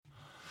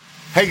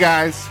Hey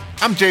guys,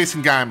 I'm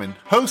Jason Guyman,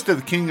 host of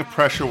the King of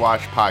Pressure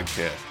Wash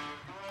podcast.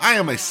 I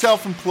am a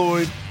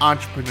self-employed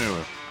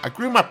entrepreneur. I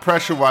grew my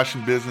pressure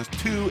washing business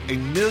to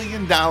 $1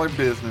 million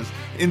business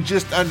in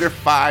just under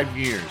 5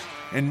 years.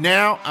 And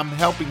now I'm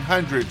helping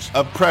hundreds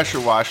of pressure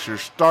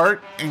washers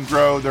start and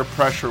grow their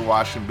pressure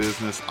washing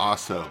business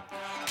also.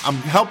 I'm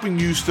helping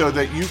you so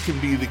that you can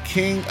be the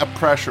king of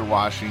pressure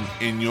washing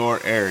in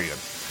your area.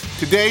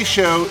 Today's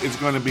show is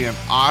going to be an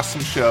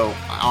awesome show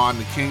on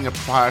the King of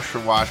Pressure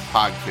Wash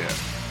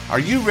podcast. Are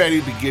you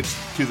ready to get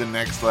to the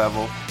next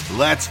level?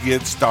 Let's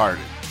get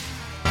started.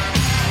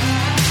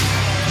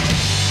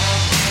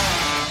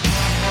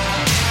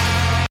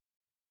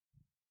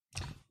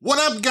 What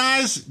up,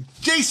 guys?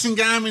 Jason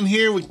Guyman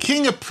here with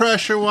King of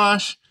Pressure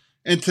Wash.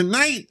 And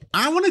tonight,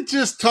 I want to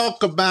just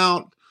talk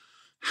about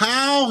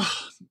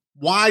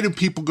why do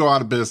people go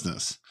out of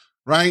business,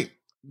 right?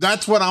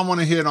 That's what I want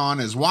to hit on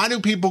is why do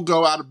people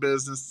go out of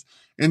business?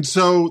 And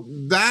so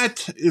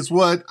that is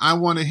what I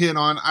want to hit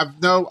on.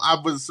 I've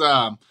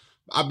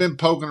been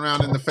poking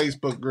around in the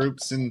Facebook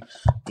groups and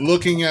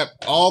looking at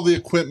all the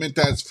equipment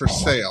that's for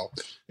sale.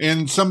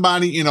 And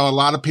somebody, a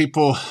lot of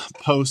people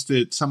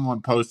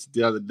someone posted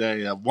the other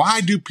day,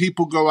 why do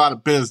people go out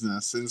of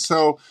business? And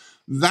so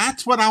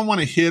that's what I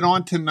want to hit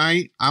on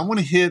tonight. I want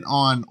to hit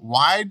on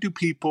why do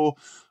people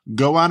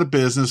go out of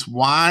business?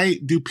 Why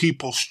do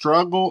people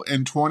struggle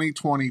in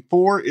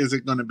 2024? Is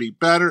it going to be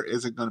better?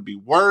 Is it going to be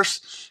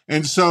worse?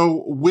 And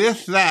so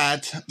with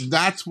that,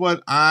 that's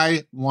what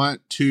I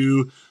want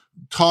to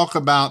talk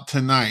about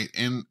tonight.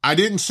 And I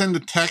didn't send a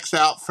text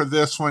out for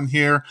this one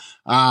here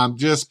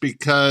just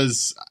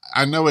because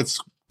I know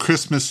it's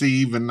Christmas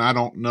Eve and I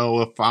don't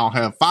know if I'll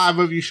have 5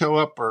 of you show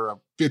up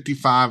or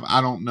 55. I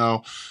don't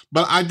know.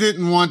 But I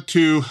didn't want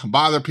to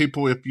bother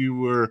people if you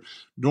were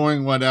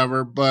doing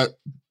whatever. But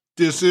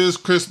this is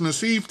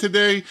Christmas Eve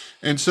today.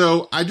 And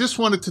so I just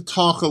wanted to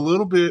talk a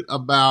little bit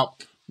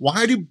about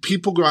why do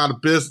people go out of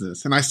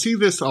business? And I see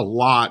this a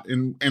lot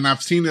and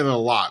I've seen it a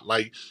lot.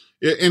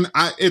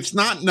 It's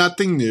not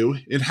nothing new.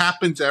 It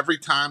happens every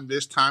time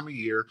this time of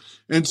year.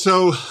 And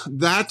so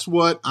that's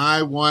what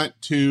I want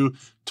to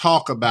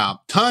talk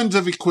about. Tons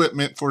of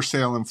equipment for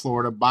sale in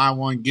Florida. Buy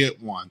one,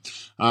 get one.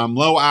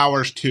 Low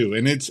hours too.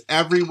 And it's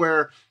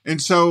everywhere.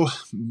 And so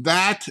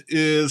that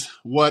is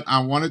what I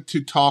wanted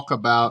to talk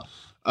about.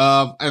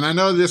 And I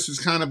know this is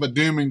kind of a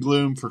doom and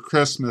gloom for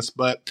Christmas,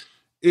 but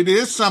it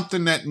is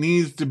something that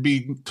needs to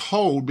be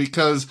told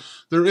because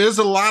there is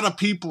a lot of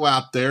people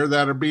out there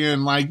that are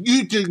being like,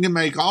 you can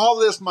make all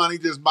this money,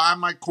 just buy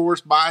my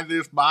course, buy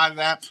this, buy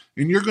that,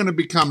 and you're going to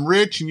become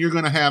rich and you're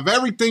going to have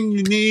everything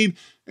you need.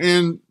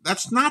 And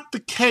that's not the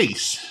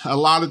case a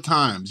lot of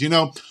times.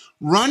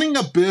 Running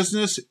a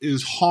business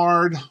is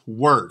hard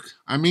work.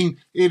 I mean,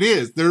 it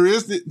is. There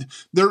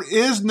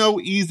is no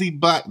easy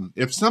button.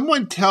 If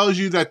someone tells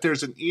you that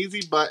there's an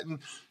easy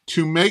button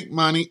to make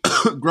money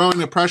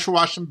growing a pressure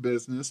washing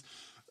business,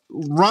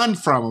 run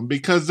from them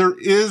because there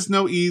is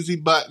no easy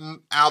button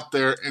out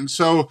there. And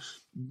so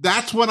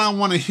that's what I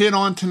want to hit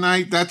on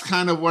tonight. That's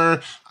kind of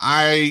where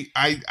I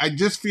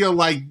just feel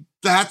like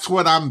that's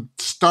what I'm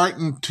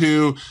starting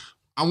to.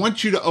 I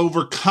want you to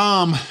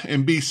overcome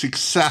and be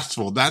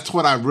successful. That's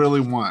what I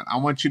really want. I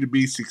want you to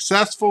be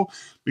successful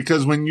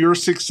because when you're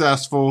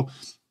successful,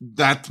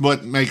 that's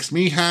what makes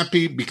me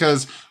happy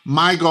because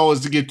my goal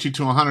is to get you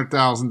to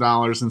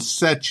 $100,000 and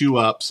set you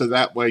up so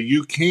that way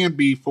you can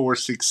be for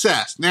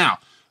success. Now,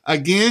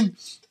 again,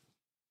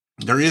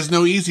 there is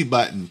no easy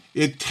button.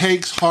 It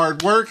takes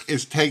hard work.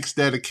 It takes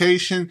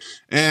dedication.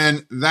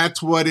 And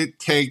that's what it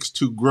takes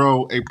to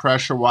grow a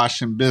pressure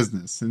washing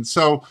business. And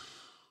so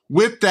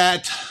with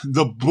that,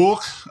 the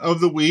book of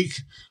the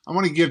week, I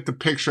want to give the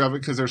picture of it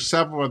because there's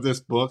several of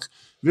this book.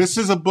 This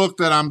is a book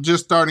that I'm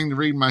just starting to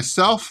read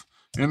myself,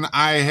 and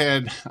I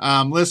had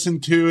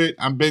listened to it.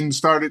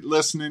 Started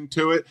listening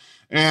to it,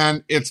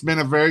 and it's been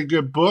a very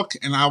good book,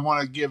 and I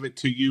want to give it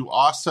to you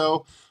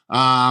also,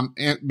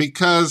 and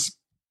because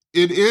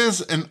it is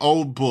an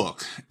old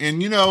book, and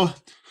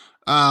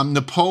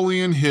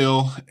Napoleon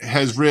Hill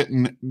has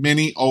written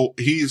he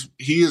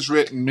has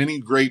written many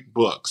great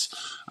books.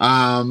 He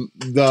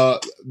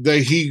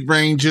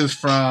ranges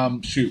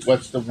from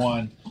what's the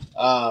one?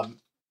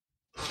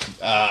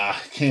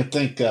 Can't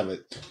think of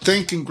it.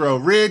 Think and Grow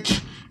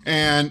Rich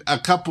and a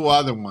couple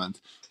other ones.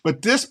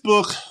 But this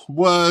book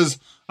was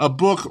a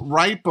book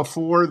right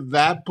before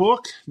that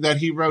book that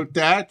he wrote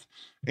that.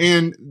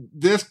 And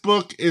this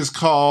book is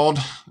called,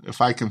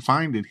 if I can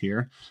find it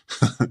here,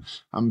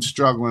 I'm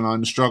struggling on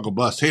the struggle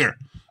bus here.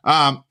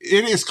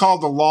 It is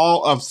called The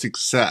Law of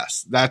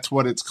Success. That's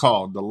what it's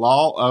called, The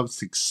Law of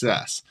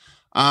Success.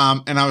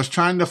 And I was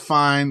trying to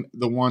find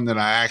the one that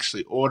I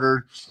actually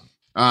ordered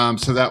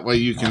so that way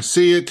you can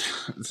see it,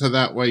 so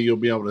that way you'll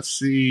be able to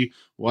see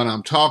what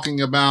I'm talking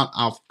about.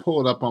 I'll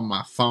pull it up on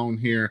my phone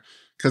here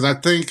because I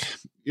think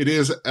it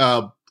is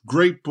a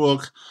great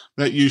book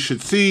that you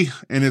should see,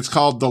 and it's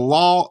called The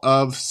Law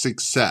of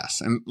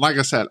Success. And like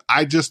I said,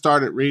 I just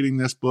started reading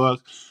this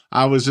book.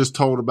 I was just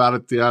told about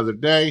it the other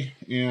day,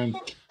 and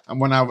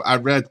when I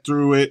read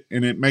through it,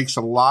 and it makes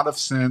a lot of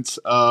sense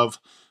of,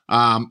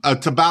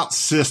 it's about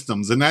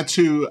systems. And that's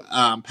who,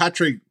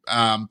 Patrick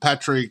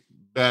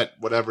Bet,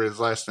 whatever his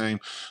last name,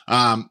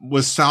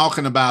 was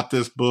talking about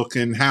this book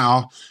and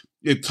how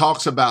it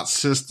talks about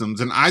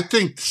systems. And I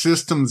think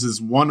systems is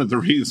one of the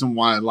reasons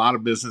why a lot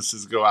of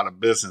businesses go out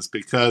of business,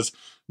 because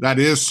that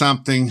is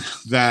something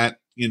that,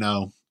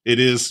 it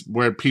is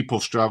where people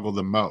struggle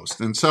the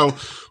most. And so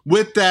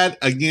with that,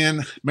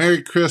 again,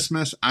 Merry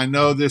Christmas. I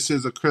know this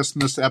is a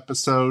Christmas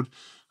episode,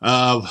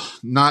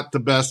 not the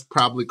best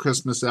probably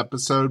Christmas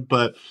episode,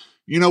 but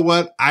you know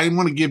what? I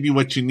want to give you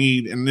what you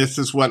need. And this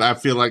is what I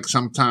feel like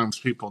sometimes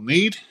people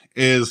need,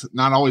 is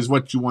not always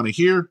what you want to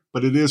hear,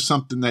 but it is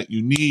something that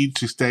you need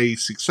to stay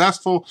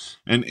successful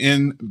and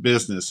in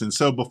business. And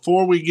so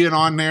before we get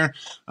on there,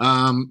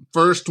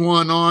 first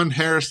one on,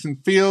 Harrison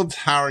Fields,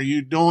 how are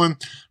you doing?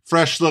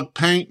 Fresh Look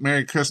Paint,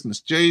 Merry Christmas,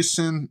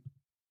 Jason.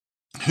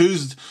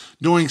 Who's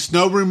doing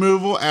snow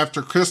removal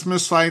after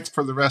Christmas lights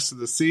for the rest of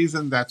the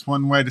season? That's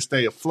one way to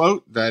stay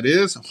afloat, that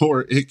is,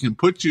 or it can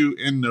put you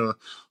in the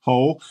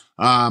hole,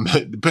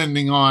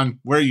 depending on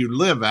where you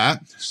live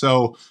at.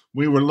 So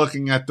we were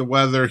looking at the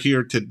weather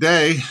here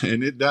today,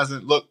 and it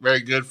doesn't look very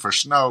good for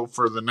snow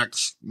for the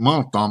next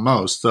month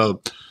almost.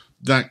 So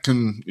that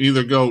can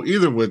either go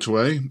either which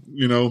way.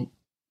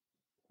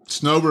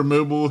 Snow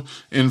removal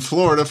in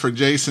Florida for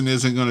Jason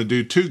isn't going to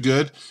do too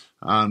good.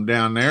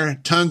 Down there,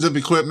 tons of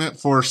equipment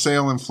for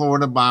sale in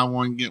Florida. Buy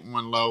one, get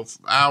one low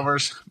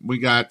hours. We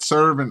got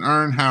Serve and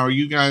Earn. How are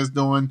you guys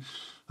doing?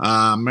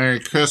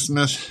 Merry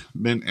Christmas.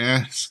 Been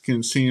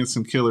seeing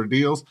some killer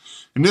deals.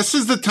 And this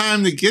is the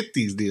time to get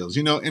these deals,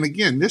 and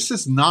again, this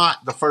is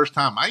not the first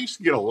time. I used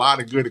to get a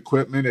lot of good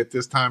equipment at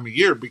this time of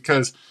year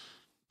because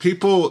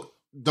people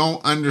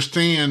don't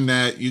understand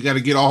that you got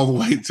to get all the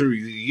way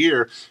through the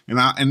year.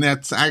 And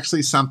that's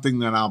actually something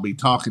that I'll be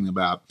talking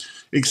about.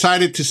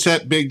 Excited to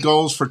set big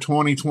goals for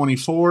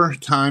 2024.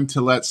 Time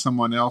to let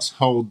someone else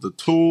hold the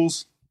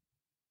tools.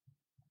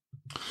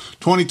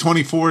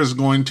 2024 is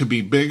going to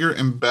be bigger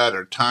and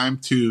better. Time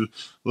to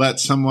let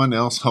someone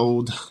else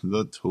hold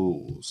the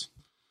tools.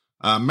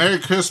 Merry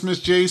Christmas,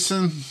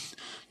 Jason.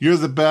 You're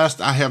the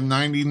best. I have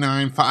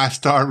 99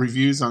 5-star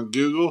reviews on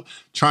Google,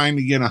 trying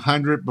to get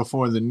 100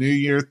 before the new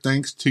year.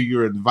 Thanks to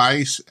your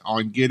advice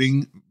on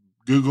getting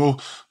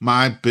Google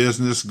My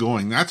Business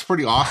going. That's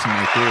pretty awesome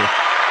right there.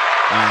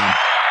 I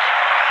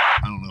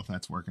don't know if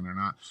that's working or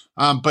not,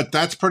 but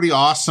that's pretty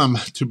awesome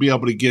to be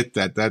able to get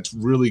that. That's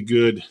really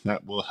good.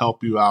 That will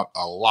help you out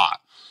a lot.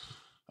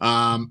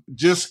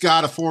 Just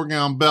got a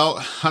 4-gallon belt,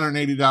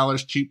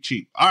 $180,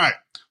 cheap. All right.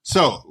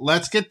 So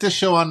let's get this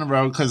show on the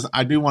road, because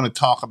I do want to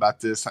talk about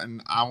this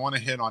and I want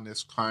to hit on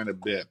this kind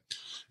of bit.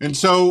 And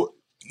so,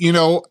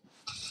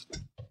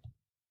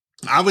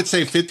 I would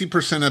say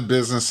 50% of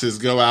businesses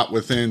go out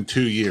within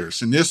 2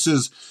 years. And this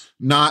is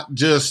not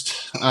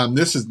just,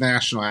 this is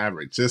national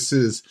average. This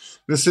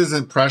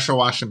isn't pressure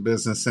washing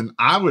business. And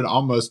I would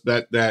almost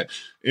bet that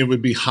it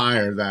would be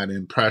higher than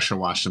in pressure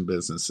washing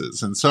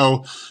businesses. And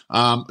so,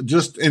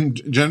 just in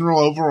general,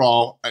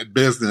 overall at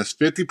business,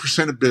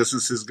 50% of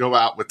businesses go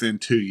out within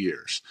 2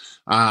 years.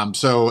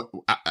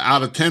 So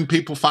out of 10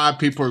 people, 5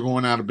 people are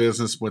going out of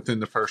business within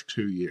the first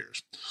 2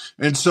 years.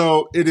 And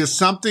so it is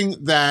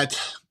something that,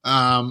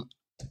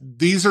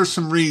 these are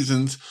some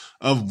reasons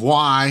of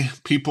why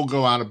people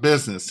go out of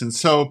business. And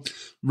so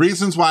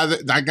reasons why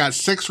I got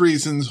 6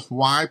 reasons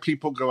why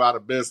people go out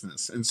of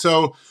business. And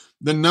so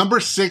the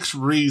number 6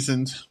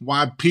 reasons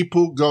why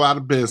people go out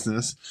of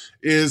business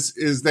is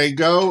they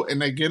go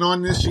and they get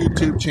on this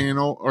YouTube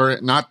channel, or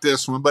not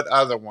this one, but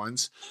other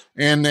ones.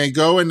 And they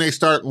go and they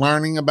start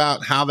learning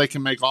about how they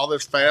can make all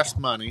this fast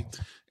money.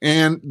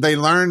 And they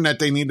learn that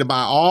they need to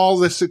buy all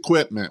this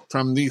equipment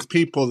from these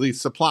people, these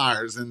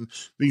suppliers, and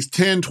these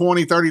 $10,000,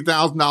 $20,000,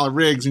 $30,000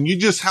 rigs. And you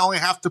just only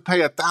have to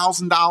pay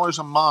 $1,000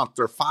 a month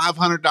or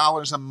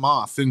 $500 a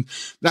month. And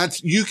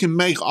you can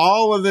make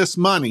all of this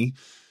money.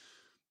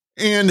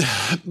 And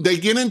they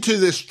get into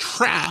this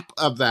trap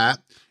of that,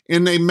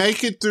 and they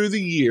make it through the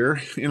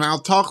year. And I'll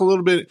talk a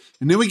little bit.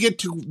 And then we get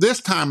to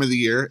this time of the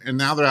year, and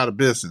now they're out of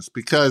business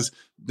because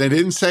they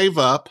didn't save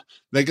up.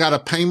 They got a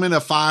payment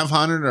of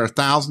 $500 or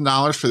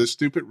 $1,000 for the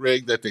stupid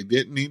rig that they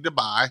didn't need to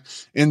buy.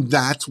 And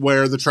that's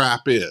where the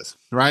trap is,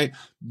 right?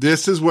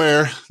 This is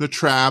where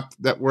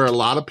where a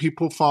lot of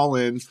people fall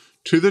in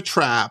to the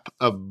trap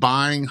of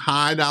buying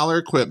high dollar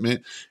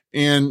equipment,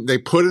 and they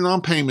put it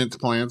on payment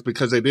plans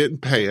because they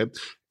didn't pay it.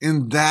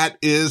 And that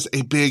is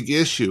a big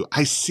issue.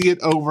 I see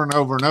it over and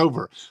over and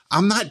over.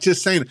 I'm not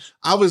just saying,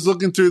 I was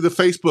looking through the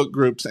Facebook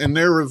groups, and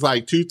there was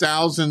like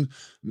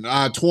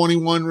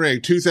 2021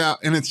 rig, 2000.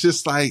 And it's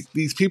just like,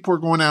 these people are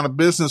going out of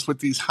business with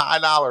these high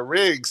dollar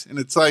rigs. And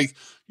it's like,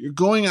 you're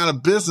going out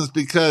of business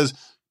because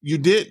you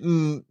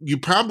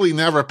probably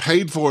never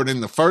paid for it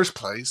in the first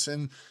place.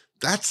 And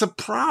that's a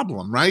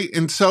problem, right?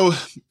 And so,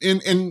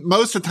 in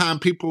most of the time,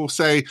 people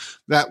say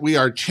that we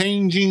are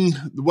changing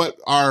what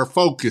our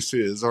focus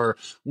is, or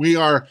we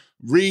are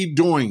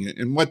redoing it.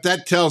 And what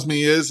that tells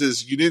me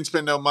is you didn't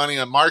spend no money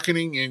on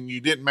marketing and you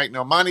didn't make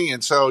no money.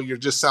 And so you're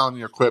just selling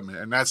your equipment.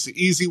 And that's the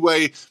easy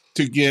way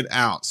to get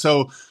out.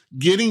 So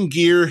getting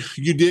gear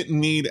you didn't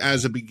need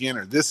as a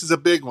beginner. This is a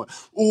big one.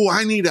 Oh,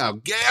 I need a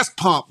gas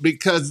pump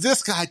because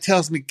this guy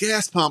tells me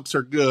gas pumps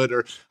are good,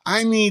 or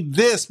I need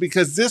this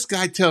because this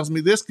guy tells me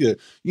this good.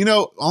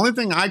 Only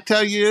thing I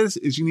tell you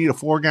is you need a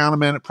 4 gallon a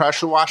minute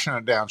pressure washer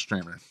and a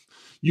downstreamer.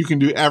 You can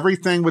do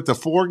everything with the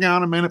 4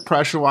 gallon a minute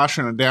pressure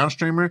washer and a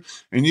downstreamer,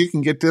 and you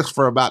can get this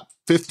for about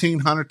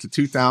 $1,500 to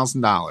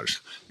 $2,000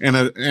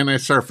 and a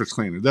surface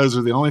cleaner. Those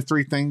are the only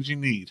 3 things you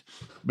need.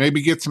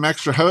 Maybe get some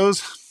extra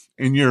hose,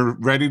 and you're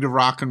ready to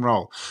rock and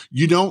roll.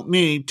 You don't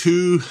need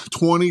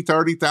 $20,000,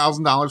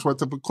 $30,000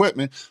 worth of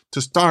equipment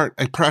to start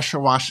a pressure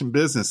washing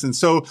business. And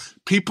so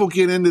people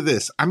get into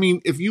this. I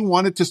mean, if you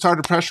wanted to start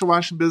a pressure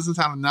washing business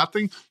out of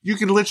nothing, you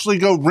can literally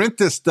go rent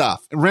this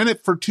stuff and rent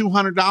it for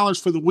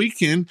 $200 for the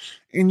weekend,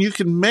 and you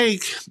can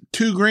make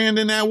 $2,000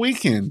 in that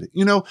weekend.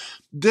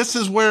 This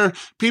is where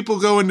people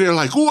go in there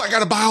like, oh, I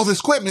got to buy all this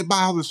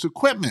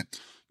equipment.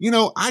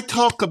 I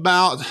talk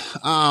about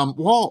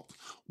Walt.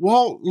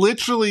 Walt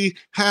literally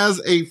has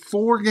a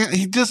 4 gallon.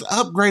 He just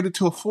upgraded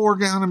to a 4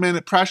 gallon a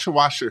minute pressure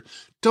washer.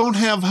 Don't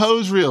have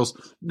hose reels.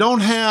 Don't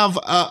have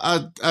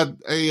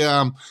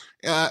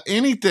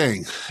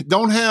anything.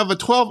 Don't have a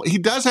 12. He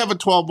does have a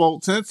 12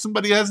 volts in it.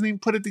 Somebody hasn't even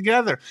put it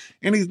together,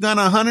 and he's done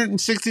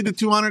 $160,000 to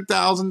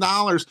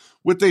 $200,000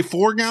 with a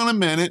 4 gallon a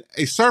minute,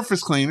 a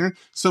surface cleaner,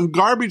 some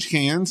garbage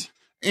cans,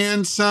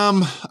 and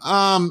and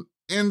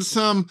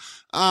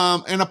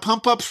a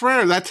pump up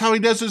sprayer. That's how he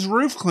does his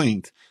roof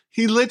cleaned.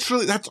 He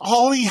literally, that's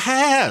all he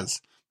has.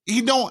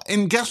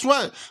 And guess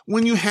what?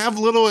 When you have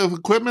little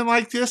equipment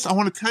like this, I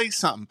want to tell you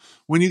something.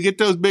 When you get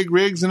those big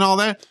rigs and all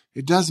that,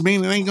 it doesn't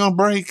mean it ain't going to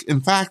break. In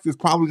fact, it's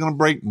probably going to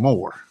break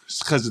more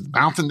because it's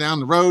bouncing down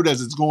the road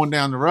as it's going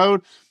down the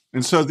road.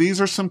 And so these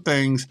are some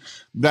things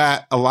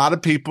that a lot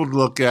of people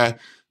look at,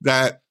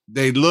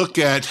 they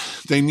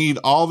need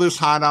all this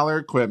high dollar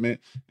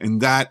equipment,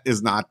 and that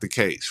is not the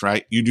case,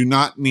 right? You do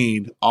not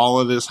need all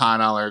of this high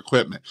dollar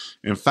equipment.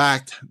 In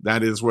fact,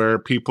 that is where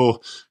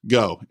people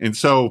go. And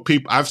so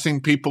I've seen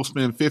people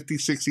spend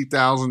 $50,000,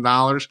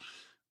 $60,000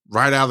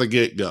 right out of the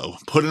get go,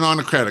 put it on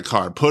a credit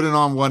card, put it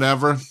on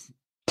whatever.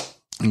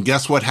 And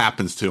guess what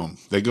happens to them?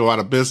 They go out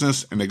of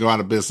business, and they go out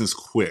of business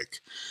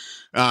quick.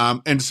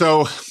 And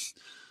so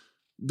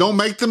don't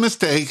make the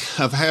mistake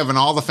of having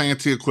all the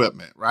fancy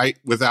equipment, right?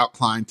 Without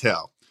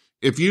clientele.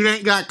 If you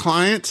ain't got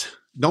clients,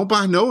 don't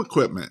buy no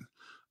equipment.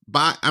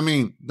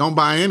 Don't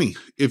buy any.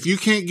 If you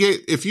can't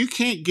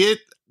get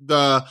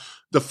the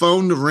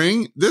phone to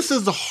ring, this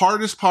is the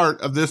hardest part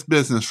of this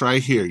business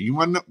right here. You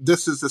want to know,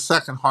 this is the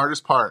second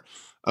hardest part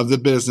of the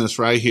business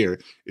right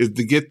here, is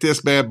to get this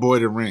bad boy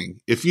to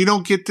ring. If you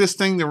don't get this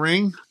thing to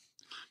ring,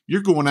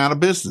 you're going out of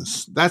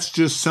business. That's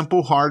just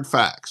simple, hard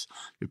facts.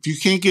 If you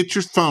can't get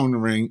your phone to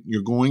ring,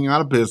 you're going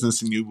out of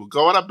business, and you will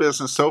go out of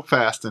business so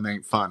fast it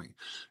ain't funny.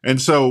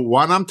 And so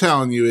what I'm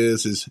telling you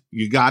is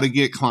you got to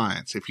get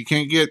clients. If you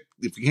can't get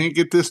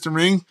this to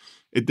ring,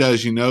 it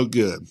does you no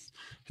good.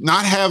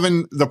 Not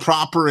having the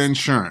proper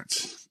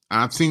insurance.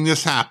 I've seen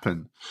this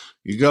happen.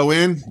 You go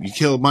in, you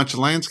kill a bunch of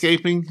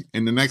landscaping,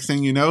 and the next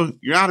thing you know,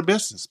 you're out of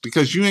business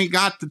because you ain't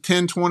got the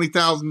 $10,000,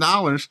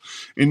 $20,000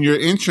 and your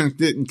insurance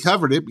didn't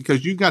cover it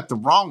because you got the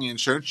wrong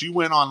insurance. You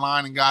went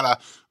online and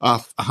got a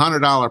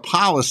 $100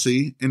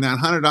 policy, and that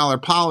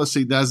 $100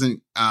 policy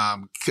doesn't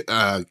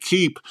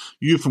keep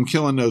you from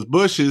killing those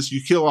bushes.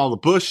 You kill all the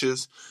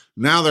bushes.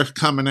 Now they're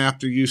coming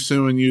after you,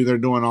 suing you. They're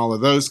doing all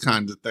of those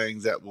kinds of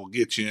things that will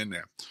get you in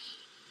there.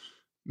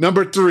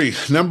 Number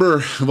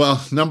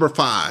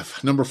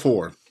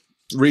 4.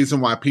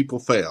 Reason why people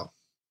fail.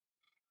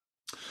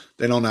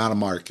 They don't know how to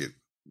market.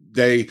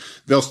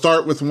 They'll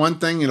start with one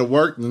thing, it'll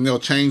work, and then they'll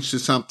change to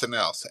something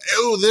else.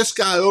 Oh, this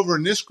guy over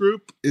in this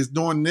group is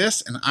doing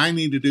this, and I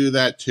need to do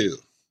that too,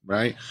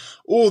 right?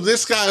 Oh,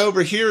 this guy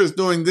over here is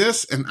doing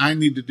this, and I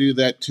need to do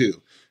that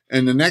too.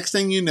 And the next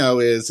thing you know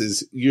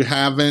is you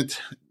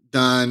haven't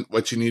done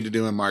what you need to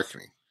do in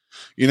marketing.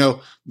 The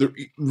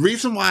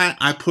reason why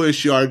I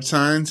push yard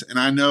signs, and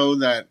I know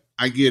that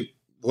I get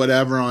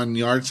whatever on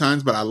yard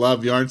signs, but I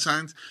love yard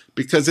signs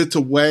because it's a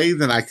way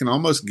that I can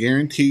almost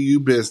guarantee you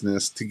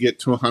business to get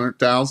to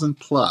 100,000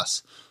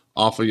 plus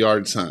off of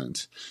yard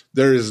signs.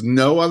 There is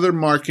no other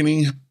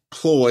marketing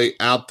ploy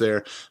out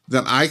there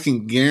that I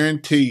can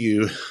guarantee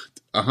you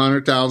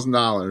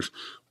 $100,000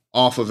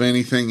 off of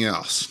anything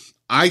else.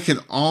 I can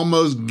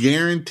almost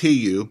guarantee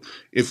you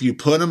if you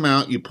put them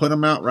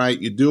out right,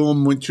 you do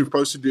them what you're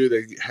supposed to do,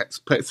 they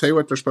say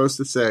what they're supposed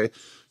to say,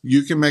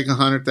 you can make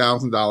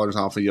 $100,000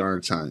 off of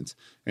yard signs.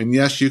 And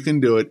yes, you can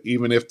do it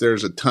even if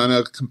there's a ton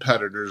of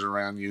competitors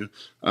around you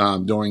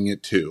doing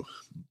it too.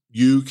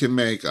 You can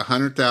make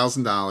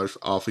 $100,000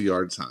 off of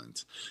yard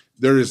signs.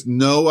 There is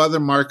no other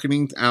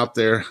marketing out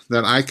there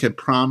that I can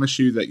promise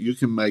you that you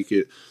can make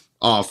it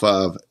off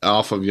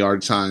of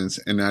yard signs,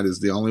 and that is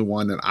the only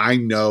one that I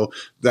know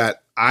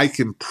that I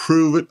can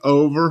prove it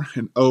over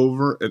and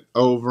over and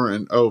over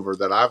and over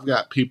that I've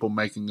got people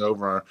making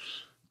over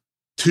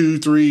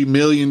 $2-3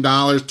 million,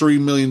 $3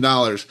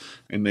 million,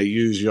 and they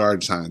use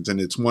yard signs,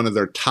 and it's one of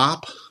their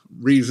top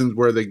reasons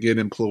where they get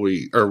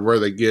employee or where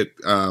they get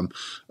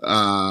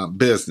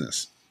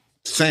business.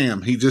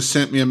 Sam, he just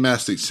sent me a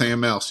message.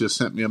 Sam Else just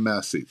sent me a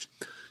message.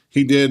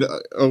 He did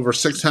over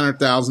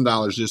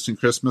 $600,000 just in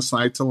Christmas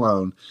lights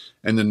alone,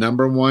 and the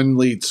number one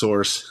lead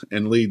source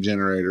and lead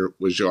generator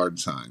was yard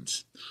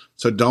signs.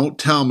 So don't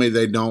tell me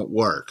they don't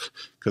work,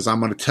 because I'm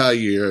going to tell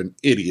you you're an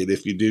idiot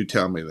if you do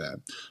tell me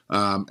that.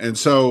 And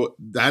so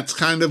that's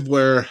kind of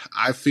where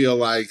I feel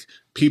like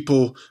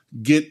people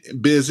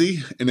get busy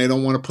and they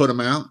don't want to put them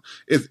out.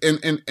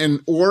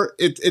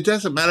 It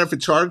doesn't matter if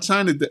it's yard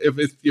sign,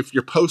 if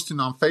you're posting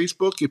on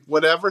Facebook, if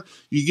whatever,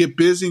 you get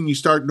busy and you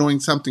start doing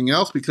something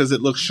else because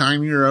it looks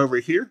shinier over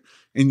here,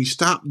 and you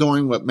stop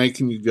doing what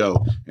making you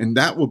go. And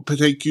that will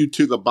take you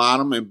to the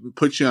bottom and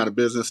put you out of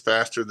business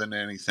faster than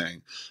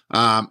anything.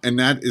 And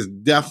that is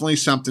definitely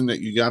something that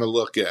you got to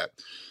look at.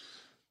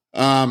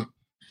 And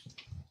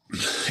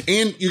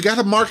you got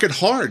to market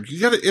hard.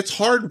 It's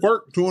hard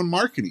work doing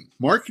marketing.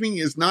 Marketing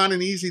is not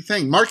an easy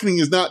thing. Marketing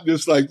is not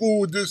just like,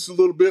 oh, just a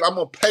little bit. I'm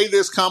going to pay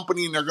this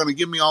company and they're going to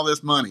give me all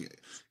this money.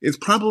 It's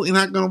probably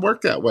not going to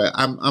work that way.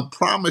 I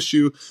promise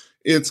you,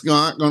 it's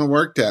not going to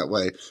work that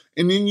way.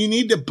 And then you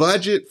need to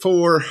budget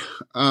for,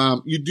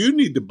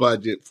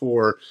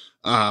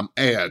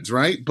 ads,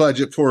 right?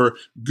 Budget for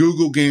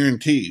Google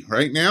Guarantee.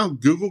 Right now,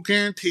 Google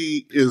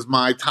Guarantee is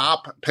my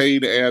top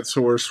paid ad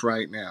source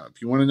right now.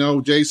 If you want to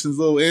know Jason's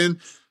little in,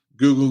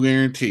 Google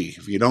Guarantee.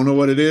 If you don't know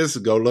what it is,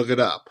 go look it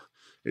up.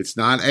 It's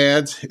not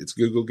ads, it's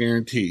Google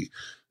Guarantee.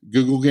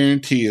 Google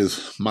Guarantee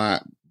is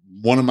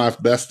one of my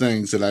best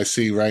things that I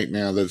see right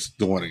now that's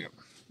doing it.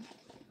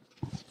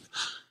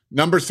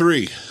 Number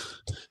 3,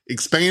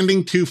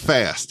 expanding too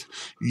fast.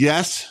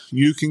 Yes,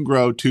 you can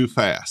grow too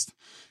fast.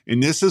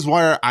 And this is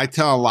where I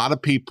tell a lot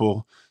of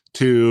people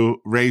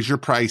to raise your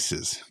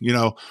prices. You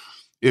know,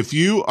 if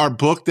you are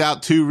booked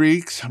out 2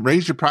 weeks,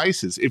 raise your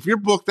prices. If you're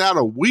booked out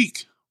a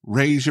week,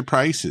 raise your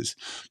prices.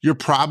 You're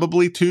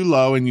probably too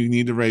low and you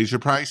need to raise your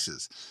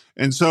prices.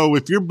 And so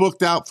if you're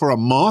booked out for a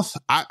month,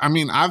 I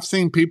mean, I've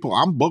seen people,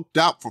 I'm booked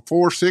out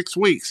for 4-6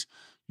 weeks.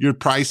 Your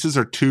prices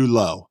are too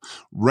low.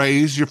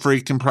 Raise your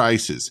freaking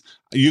prices.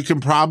 You can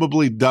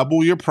probably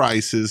double your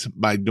prices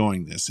by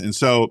doing this. And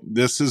so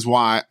this is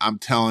why I'm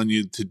telling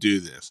you to do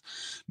this.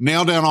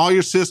 Nail down all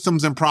your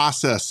systems and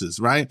processes,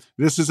 right?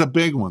 This is a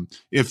big one.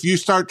 If you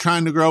start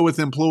trying to grow with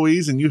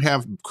employees and you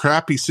have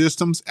crappy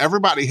systems,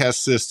 everybody has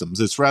systems.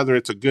 It's whether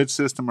it's a good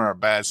system or a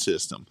bad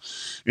system.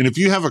 And if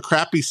you have a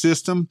crappy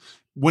system,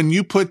 when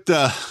you put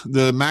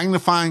the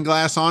magnifying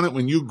glass on it,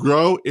 when you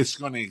grow, it's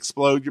going to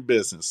explode your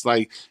business.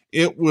 Like,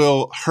 it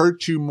will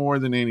hurt you more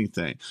than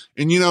anything.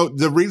 And, you know,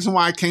 the reason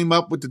why I came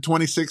up with the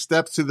 26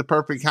 steps to the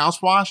perfect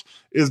house wash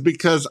is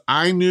because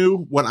I knew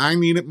what I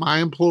needed my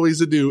employees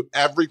to do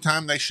every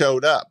time they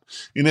showed up.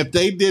 And if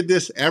they did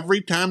this every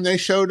time they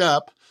showed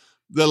up,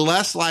 the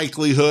less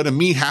likelihood of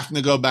me having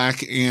to go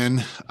back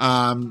and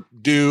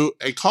do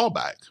a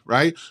callback,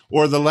 right?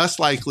 Or the less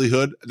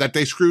likelihood that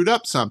they screwed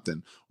up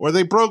something, or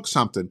they broke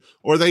something,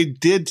 or they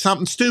did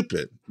something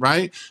stupid,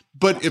 right?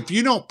 But if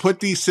you don't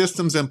put these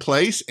systems in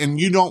place and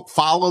you don't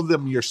follow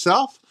them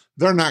yourself,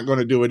 they're not going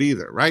to do it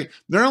either, right?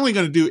 They're only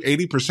going to do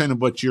 80%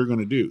 of what you're going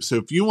to do. So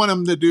if you want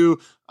them to do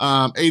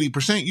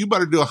 80%, you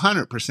better do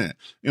 100%.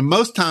 And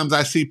most times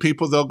I see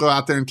people, they'll go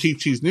out there and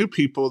teach these new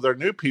people, they're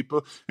new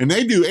people, and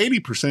they do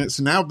 80%.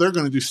 So now they're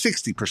going to do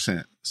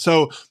 60%.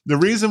 So the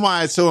reason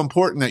why it's so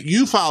important that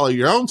you follow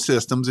your own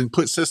systems and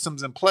put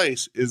systems in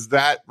place is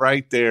that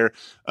right there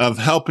of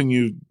helping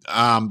you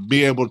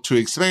be able to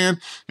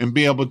expand and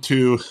be able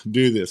to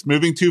do this.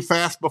 Moving too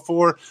fast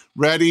before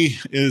ready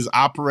is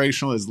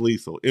operational, is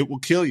lethal. It will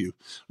kill you.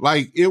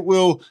 Like, it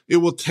will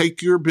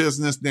take your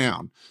business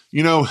down.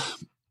 You know,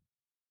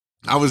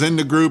 I was in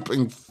the group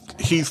and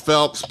Heath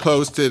Phelps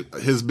posted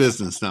his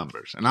business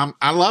numbers, and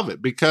I love it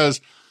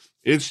because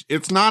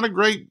it's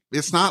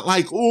not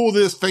like, oh,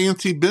 this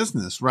fancy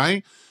business,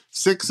 right?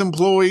 6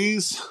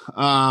 employees,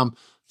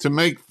 to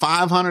make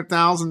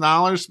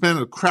 $500,000, spend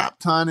a crap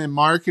ton in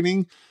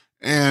marketing,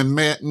 and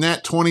net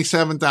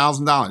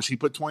 $27,000. He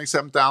put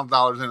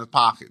 $27,000 in his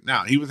pocket.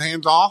 Now, he was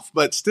hands off,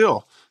 but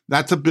still,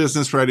 that's a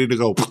business ready to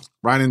go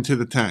right into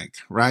the tank,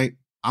 right?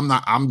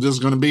 I'm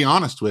just going to be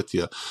honest with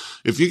you.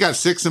 If you got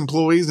 6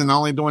 employees and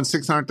only doing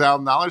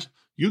 $600,000,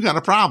 you got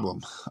a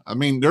problem. I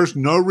mean, there's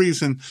no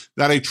reason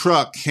that a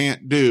truck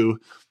can't do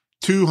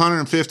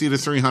 $250,000 to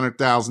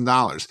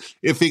 $300,000.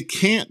 If it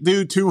can't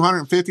do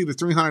 $250,000 to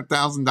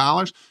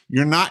 $300,000,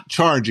 you're not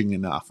charging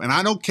enough. And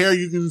I don't care.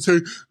 You can say,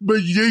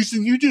 but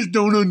Jason, you just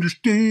don't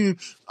understand.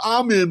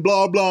 I'm in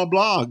blah, blah,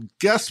 blah.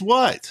 Guess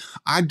what?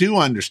 I do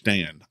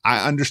understand.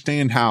 I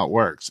understand how it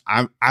works.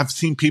 I've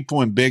seen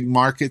people in big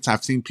markets.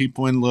 I've seen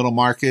people in little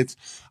markets.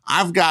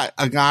 I've got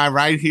a guy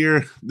right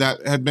here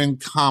that had been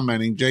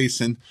commenting,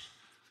 Jason,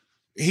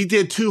 He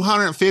did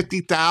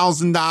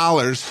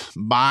 $250,000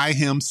 by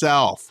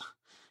himself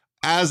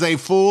as a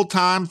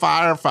full-time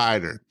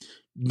firefighter,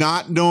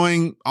 not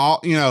doing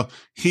all,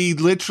 he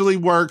literally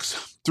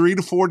works 3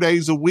 to 4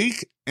 days a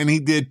week, and he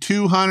did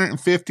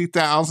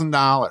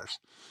 $250,000.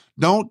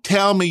 Don't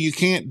tell me you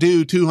can't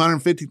do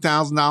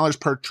 $250,000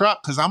 per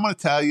truck, because I'm going to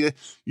tell you,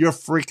 you're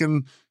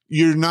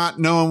not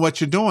knowing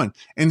what you're doing.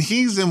 And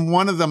he's in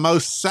one of the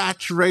most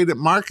saturated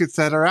markets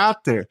that are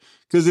out there.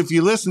 Because if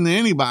you listen to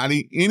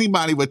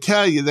anybody would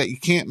tell you that you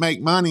can't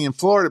make money in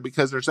Florida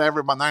because there's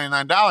every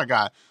 $99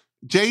 guy.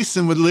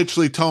 Jason would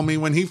literally told me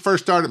when he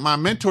first started my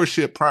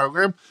mentorship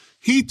program,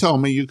 he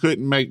told me you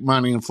couldn't make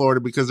money in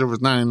Florida because there was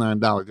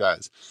 $99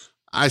 guys.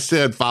 I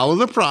said, follow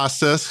the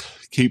process,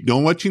 keep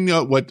doing what you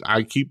know, what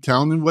I keep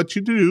telling you what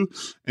you do,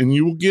 and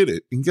you will get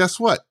it. And guess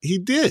what? He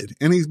did.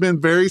 And he's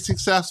been very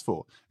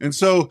successful. And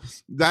so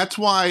that's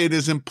why it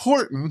is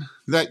important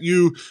that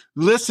you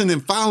listen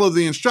and follow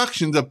the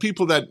instructions of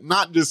people that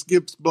not just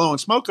blowing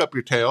smoke up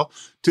your tail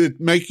to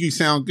make you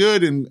sound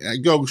good and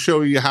go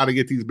show you how to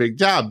get these big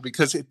jobs,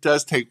 because it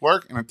does take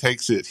work and it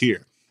takes it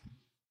here.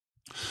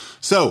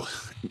 So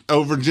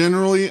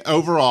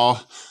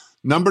overall,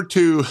 number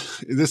 2,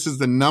 this is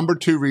the number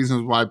 2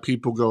 reasons why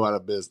people go out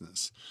of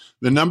business.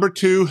 The number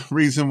 2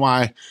 reason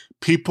why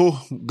people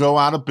go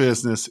out of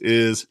business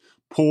is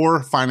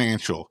poor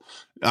financial.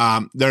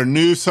 They're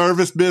new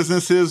service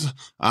businesses.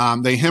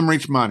 They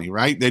hemorrhage money,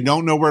 right? They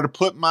don't know where to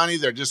put money.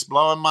 They're just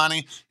blowing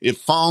money. It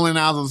falling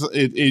out of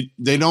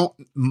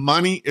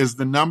money is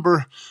the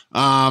number,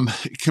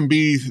 it can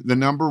be the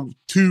number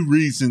 2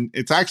 reason.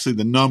 It's actually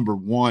the number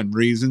 1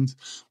 reason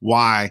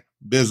why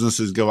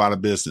businesses go out of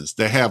business.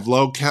 They have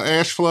low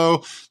cash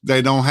flow.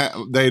 They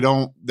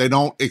don't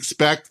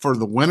expect for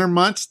the winter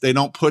months. They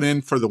don't put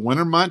in for the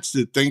winter months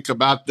to think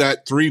about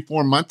that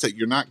 3-4 months that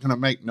you're not going to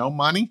make no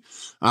money.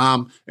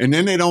 And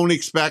then they don't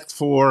expect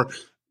for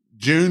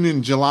June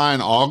and July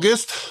and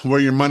August where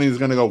your money is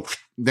going to go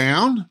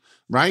down,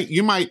 right?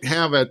 You might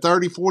have a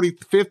 30, 40,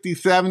 50,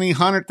 70,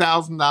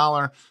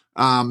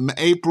 $100,000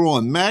 April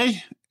and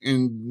May,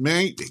 and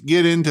may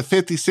get into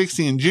 50,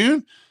 60 in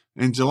June.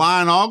 In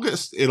July and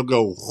August, it'll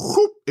go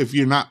whoop if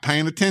you're not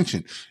paying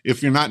attention.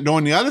 If you're not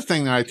doing the other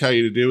thing that I tell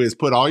you to do is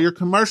put all your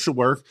commercial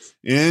work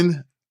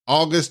in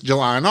August,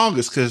 July, and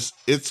August, because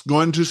it's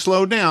going to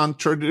slow down.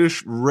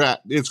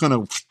 It's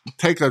going to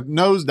take a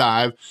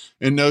nosedive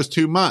in those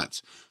 2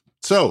 months.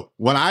 So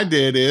what I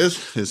did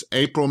is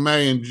April,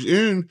 May, and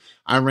June,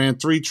 I ran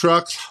 3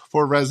 trucks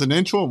for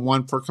residential and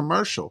 1 for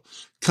commercial.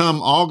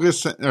 Come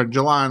August or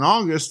July and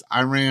August,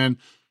 I ran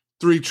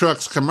 3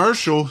 trucks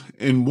commercial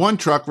and 1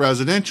 truck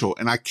residential.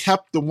 And I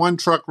kept the 1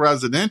 truck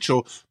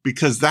residential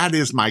because that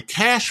is my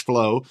cash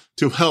flow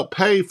to help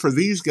pay for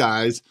these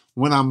guys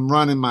when I'm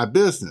running my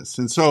business.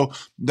 And so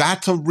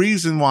that's a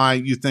reason why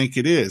you think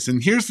it is.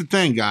 And here's the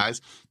thing,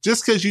 guys,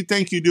 just because you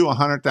think you do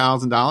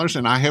 $100,000,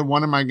 and I had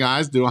one of my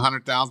guys do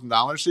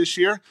 $100,000 this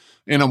year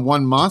in a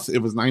 1 month, it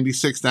was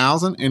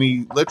 $96,000. And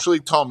he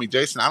literally told me,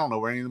 Jason, I don't know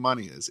where any of the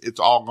money is.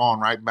 It's all gone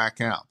right back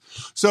out.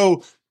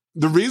 So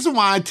the reason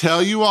why I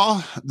tell you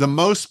all the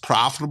most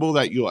profitable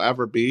that you'll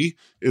ever be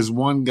is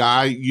one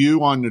guy,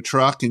 you on the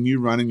truck and you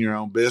running your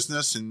own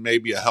business and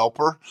maybe a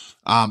helper.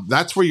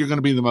 That's where you're going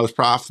to be the most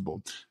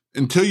profitable.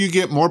 Until you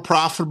get more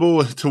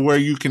profitable to where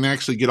you can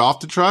actually get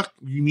off the truck,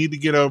 you need to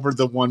get over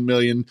the 1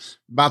 million,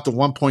 about the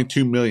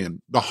 1.2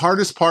 million. The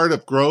hardest part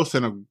of growth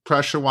in a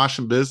pressure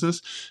washing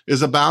business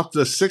is about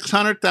the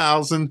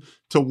 600,000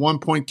 to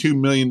 $1.2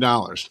 million.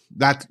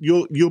 That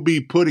you'll be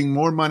putting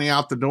more money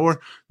out the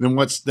door than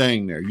what's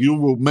staying there. You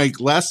will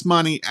make less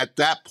money at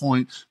that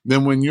point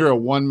than when you're a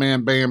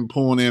one-man band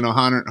pulling in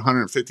 $100,000,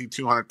 $150,000,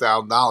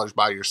 $200,000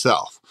 by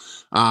yourself.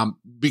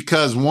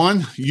 Because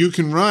one, you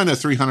can run a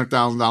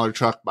 $300,000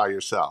 truck by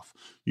yourself.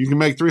 You can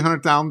make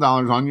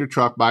 $300,000 on your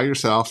truck by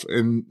yourself,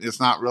 and it's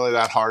not really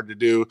that hard to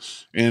do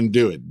and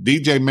do it.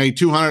 DJ made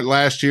 $200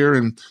 last year,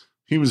 and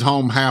he was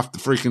home half the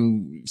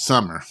freaking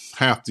summer,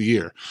 half the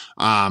year.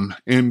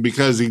 And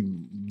because he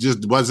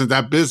just wasn't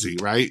that busy,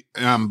 right?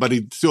 But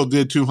he still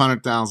did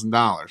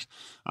 $200,000.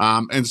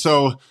 And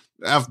so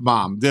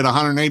F-Bomb did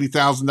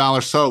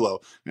 $180,000 solo.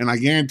 And I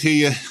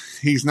guarantee you,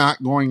 he's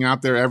not going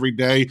out there every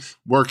day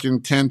working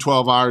 10,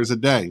 12 hours a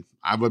day.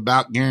 I would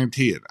about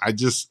guarantee it.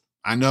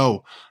 I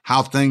know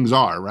how things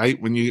are,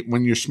 right? When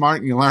you're smart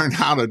and you learn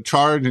how to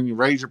charge and you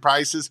raise your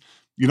prices,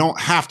 you don't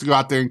have to go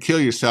out there and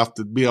kill yourself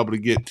to be able to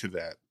get to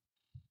that.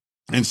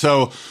 And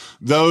so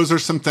those are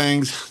some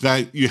things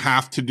that you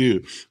have to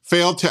do.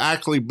 Fail to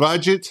actually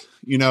budget.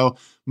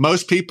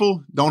 Most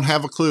people don't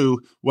have a clue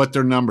what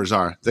their numbers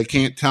are. They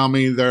can't tell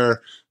me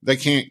their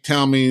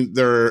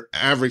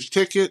average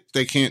ticket.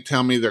 They can't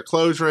tell me their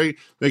close rate.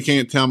 They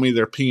can't tell me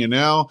their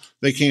P&L.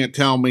 They can't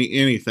tell me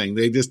anything.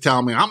 They just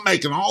tell me, I'm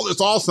making all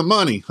this awesome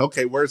money.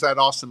 Okay, where's that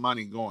awesome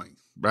money going,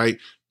 right?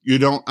 You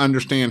don't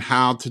understand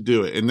how to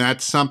do it. And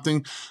that's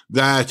something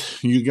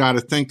that you got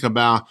to think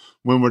about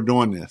when we're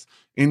doing this.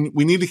 And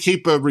we need to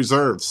keep a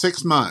reserve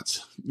 6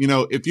 months.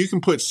 If you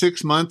can put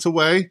 6 months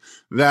away,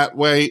 that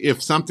way,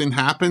 if something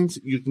happens,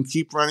 you can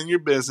keep running your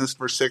business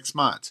for 6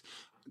 months.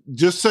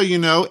 Just so you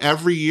know,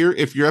 every year,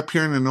 if you're up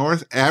here in the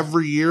north,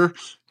 every year,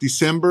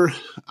 December,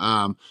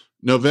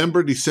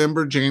 November,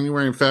 December,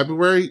 January, and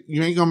February,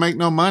 you ain't going to make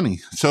no money.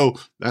 So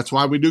that's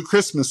why we do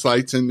Christmas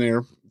lights in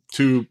there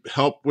to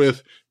help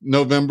with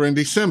November and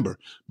December.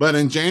 But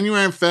in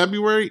January and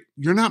February,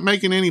 you're not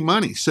making any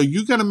money. So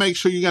you got to make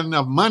sure you got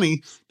enough money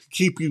to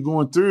keep you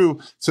going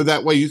through. So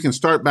that way you can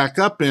start back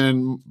up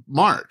in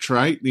March,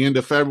 right? The end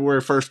of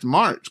February, 1st of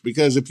March.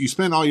 Because if you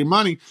spend all your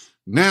money,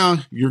 now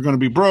you're going to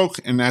be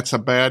broke, and that's a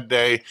bad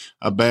day,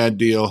 a bad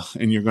deal,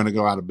 and you're going to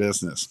go out of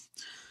business.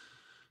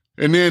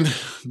 And then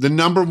the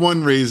number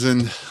one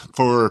reason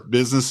for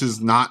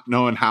businesses not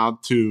knowing how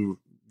to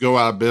go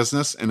out of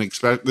business, and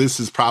this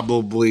is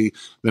probably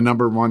the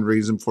number one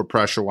reason for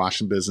pressure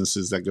washing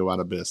businesses that go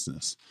out of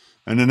business.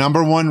 And the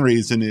number one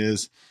reason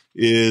is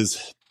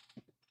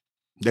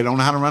they don't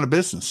know how to run a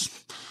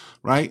business,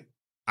 right?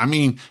 I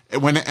mean,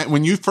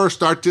 when you first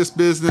start this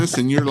business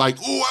and you're like,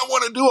 oh, I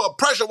want to do a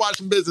pressure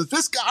washing business.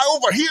 This guy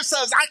over here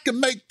says I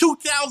can make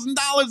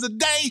 $2,000 a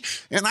day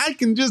and I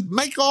can just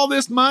make all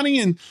this money.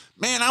 And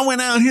man, I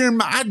went out here and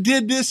I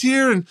did this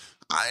here, and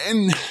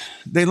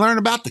they learn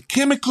about the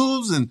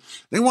chemicals, and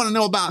they want to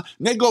know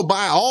they go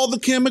buy all the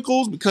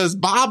chemicals because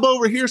Bob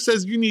over here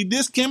says you need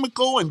this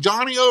chemical, and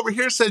Johnny over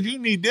here says you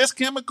need this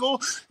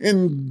chemical,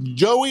 and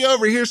Joey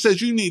over here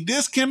says you need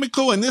this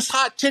chemical, and this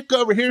hot chick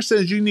over here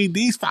says you need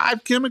these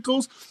 5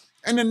 chemicals.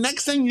 And the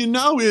next thing you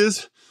know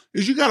is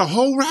you got a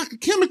whole rack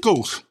of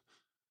chemicals,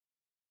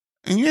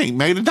 and you ain't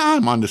made a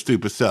dime on the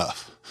stupid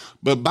stuff.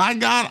 But by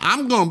God,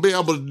 I'm going to be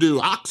able to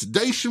do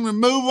oxidation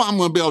removal. I'm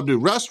going to be able to do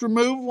rust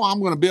removal. I'm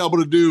going to be able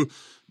to do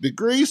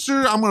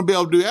degreaser. I'm going to be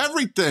able to do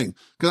everything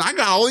because I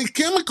got all these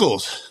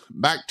chemicals.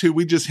 Back to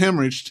we just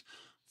hemorrhaged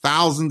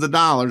thousands of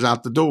dollars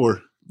out the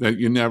door that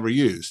you never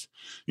used.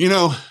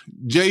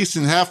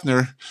 Jason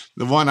Hefner,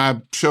 the one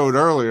I showed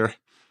earlier,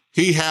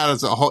 he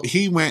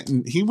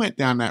went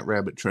down that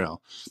rabbit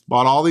trail,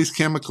 bought all these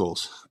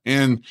chemicals,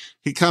 and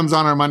he comes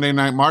on our Monday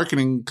Night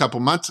Marketing a couple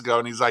months ago,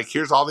 and he's like,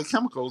 here's all the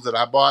chemicals that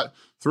I bought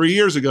 3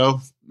 years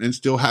ago and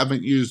still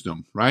haven't used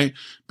them, right?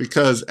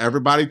 Because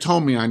everybody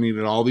told me I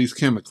needed all these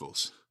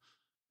chemicals.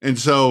 And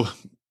so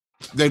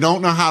they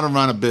don't know how to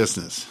run a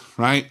business,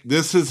 right?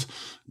 This is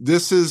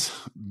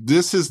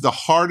the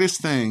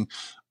hardest thing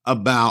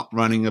about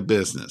running a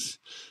business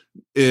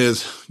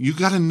is you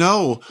got to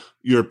know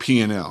your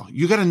P&L.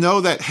 You got to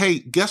know that, hey,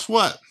 guess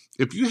what?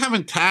 If you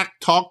haven't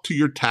talked to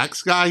your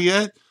tax guy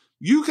yet,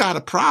 you got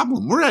a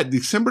problem. We're at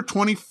December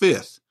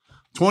 25th,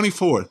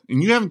 24th,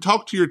 and you haven't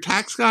talked to your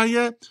tax guy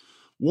yet.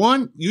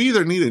 1, you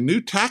either need a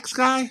new tax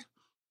guy,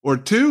 or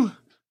 2,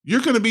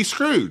 you're going to be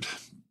screwed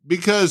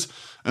because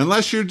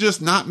unless you're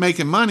just not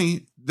making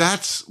money,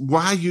 that's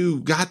why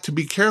you got to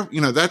be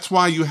careful. That's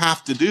why you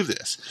have to do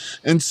this.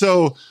 And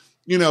so,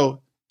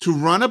 to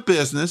run a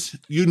business,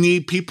 you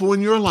need people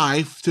in your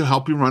life to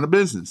help you run a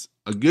business.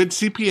 A good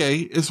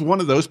CPA is one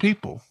of those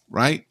people,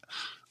 right?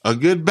 A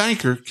good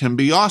banker can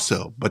be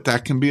also, but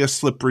that can be a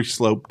slippery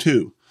slope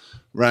too,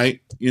 right?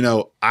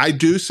 I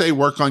do say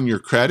work on your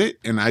credit,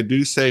 and I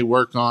do say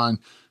work on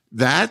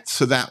that.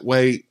 So that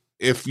way,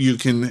 if you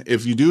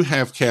do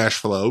have cash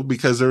flow,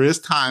 because there is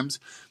times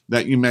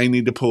that you may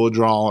need to pull a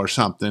draw or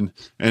something,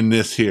 and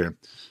this here.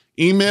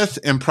 E-Myth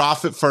and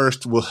Profit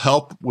First will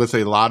help with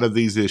a lot of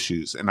these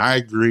issues. And I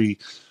agree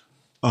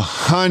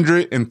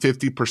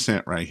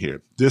 150% right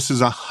here. This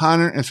is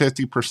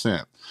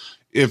 150%.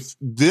 If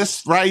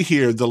this right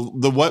here, the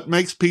what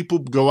makes people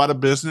go out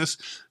of business,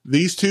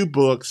 these 2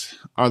 books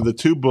are the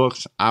 2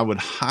 books I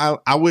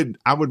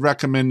would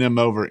recommend them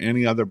over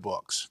any other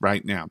books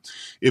right now.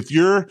 If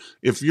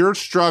you're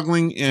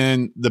struggling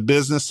in the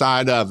business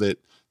side of it,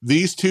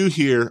 these 2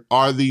 here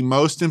are the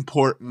most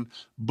important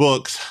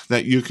books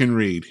that you can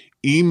read.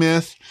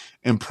 E-Myth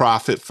and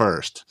Profit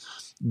First.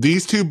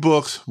 These 2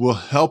 books will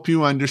help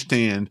you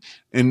understand,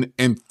 and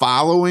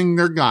following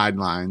their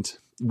guidelines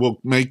will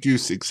make you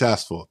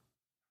successful.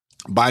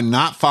 By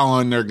not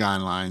following their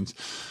guidelines,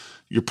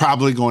 you're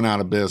probably going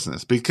out of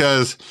business,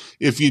 because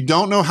if you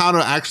don't know how to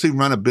actually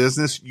run a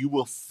business, you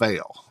will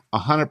fail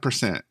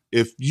 100%.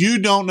 If you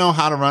don't know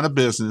how to run a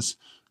business,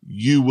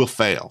 you will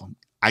fail.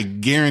 I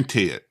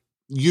guarantee it.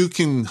 You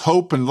can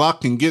hope and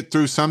luck and get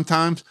through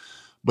sometimes,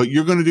 but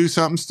you're going to do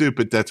something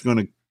stupid that's going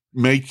to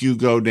make you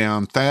go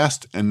down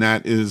fast, and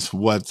that is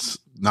what's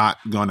not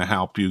going to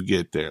help you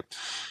get there.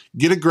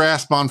 Get a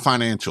grasp on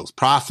financials,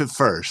 profit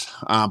first,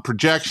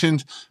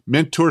 projections,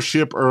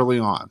 mentorship early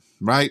on,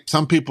 right?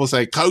 Some people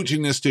say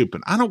coaching is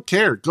stupid. I don't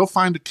care. Go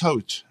find a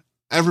coach.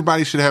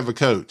 Everybody should have a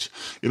coach.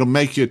 It'll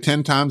make you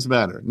 10 times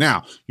better.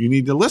 Now, you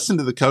need to listen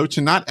to the coach,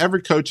 and not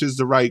every coach is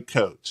the right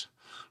coach,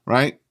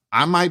 right?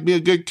 I might be a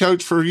good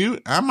coach for you.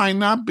 I might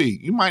not be.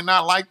 You might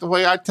not like the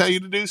way I tell you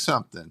to do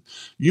something.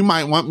 You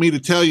might want me to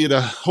tell you to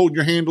hold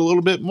your hand a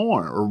little bit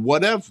more or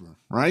whatever,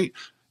 right?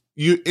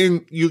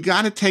 You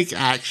got to take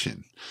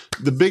action.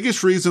 The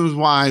biggest reasons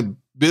why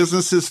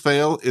businesses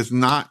fail is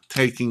not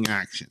taking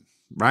action,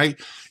 right?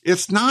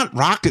 It's not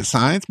rocket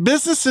science.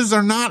 Businesses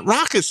are not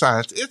rocket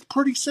science. It's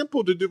pretty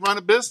simple to run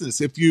a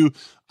business if you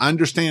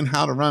understand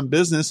how to run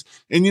business.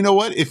 And you know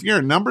what? If you're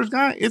a numbers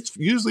guy, it's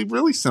usually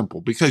really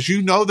simple because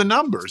you know the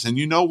numbers and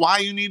you know why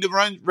you need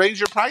to raise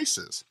your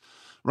prices,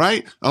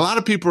 right? A lot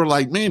of people are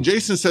like, man,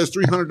 Jason says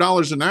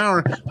 $300 an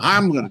hour.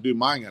 I'm going to do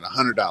mine at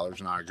 $100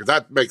 an hour because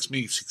that makes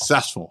me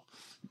successful.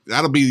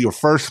 That'll be your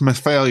first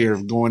failure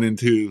of going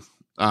into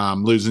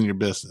losing your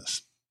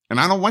business. And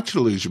I don't want you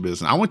to lose your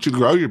business. I want you to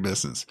grow your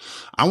business.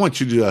 I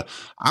want you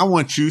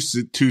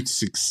to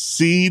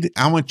succeed.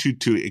 I want you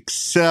to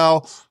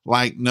excel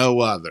like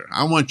no other.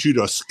 I want you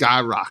to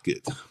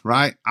skyrocket,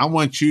 right? I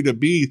want you to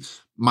be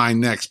my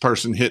next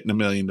person hitting $1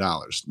 million.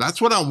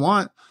 That's what I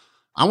want.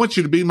 I want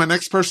you to be my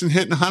next person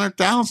hitting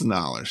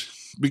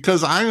 $100,000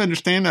 because I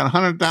understand that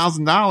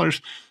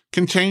 $100,000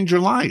 can change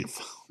your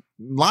life. A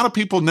lot of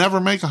people never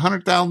make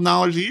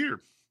 $100,000 a year.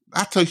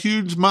 That's a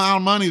huge amount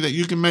of money that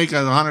you can make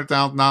at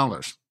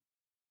 $100,000.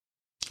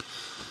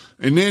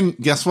 And then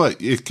guess what?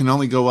 It can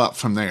only go up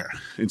from there.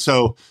 And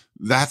so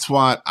that's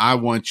what I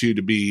want you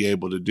to be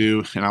able to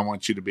do. And I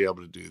want you to be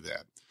able to do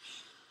that.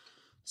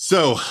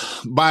 So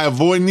by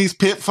avoiding these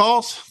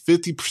pitfalls,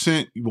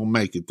 50% you will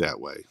make it that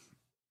way,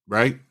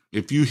 right?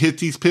 If you hit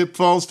these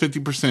pitfalls,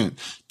 50%.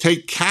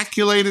 Take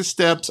calculated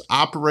steps,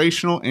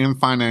 operational and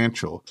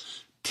financial.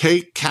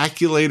 Take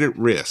calculated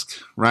risk,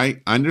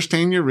 right?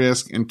 Understand your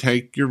risk and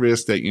take your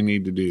risk that you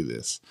need to do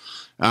this.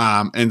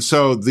 And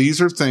so these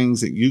are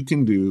things that you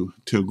can do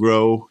to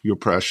grow your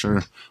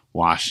pressure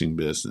washing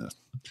business.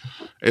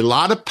 A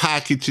lot of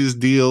packages,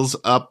 deals,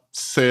 up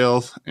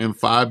sales, and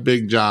 5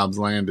 big jobs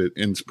landed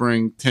in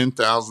spring,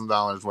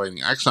 $10,000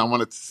 waiting. Actually, I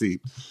wanted to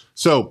see.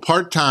 So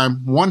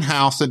part-time, 1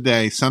 house a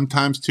day,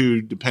 sometimes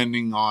 2,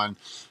 depending.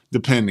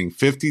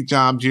 50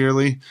 jobs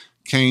yearly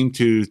came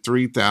to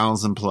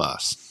 3,000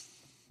 plus,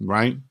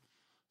 right?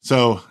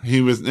 So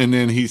and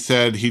then he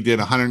said he did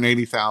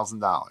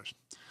 $180,000.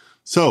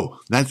 So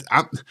that's,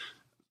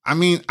 I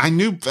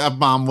knew that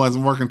bomb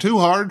wasn't working too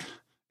hard,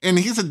 and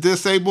he's a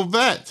disabled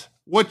vet.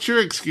 What's your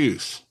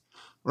excuse,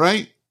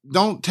 right?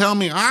 Don't tell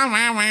me,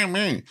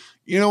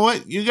 you know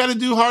what? You got to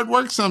do hard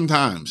work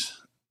sometimes,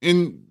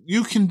 and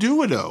you can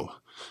do it though.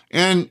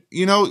 And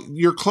you know,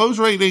 your close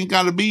rate ain't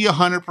got to be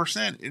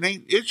 100%.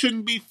 It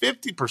shouldn't be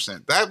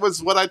 50%. That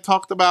was what I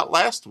talked about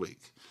last week.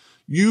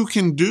 You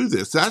can do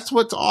this. That's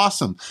what's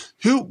awesome.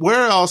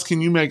 Where else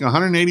can you make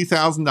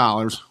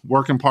 $180,000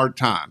 working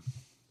part-time?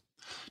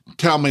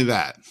 Tell me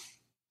that.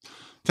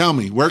 Tell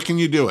me, where can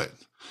you do it?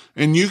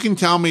 And you can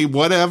tell me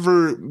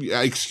whatever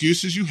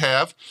excuses you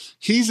have.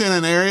 He's in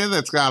an area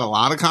that's got a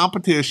lot of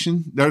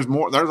competition. There's a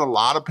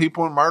lot of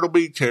people in Myrtle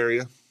Beach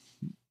area,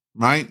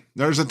 right?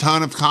 There's a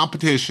ton of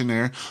competition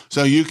there.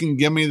 So you can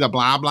give me the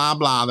blah, blah,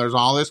 blah. There's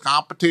all this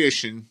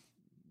competition.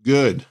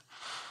 Good.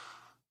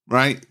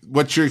 Right?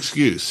 What's your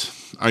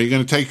excuse? Are you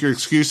going to take your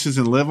excuses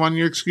and live on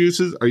your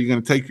excuses? Or are you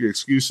going to take your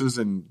excuses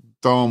and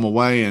throw them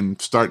away and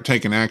start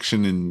taking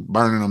action and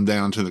burning them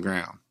down to the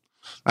ground?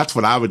 That's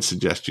what I would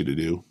suggest you to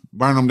do.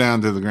 Burn them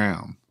down to the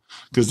ground,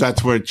 because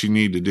that's what you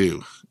need to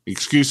do.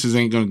 Excuses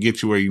ain't going to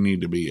get you where you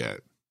need to be at.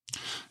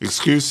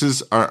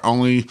 Excuses are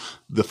only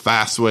the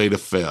fast way to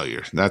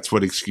failure. That's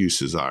what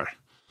excuses are.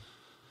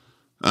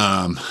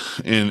 And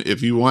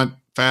if you want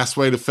fast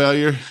way to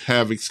failure,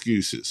 have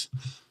excuses.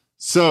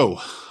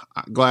 So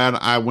glad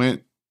I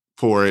went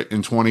for it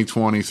in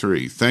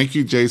 2023. Thank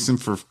you, Jason,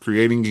 for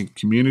creating a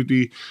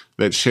community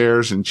that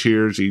shares and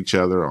cheers each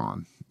other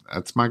on.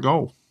 That's my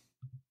goal.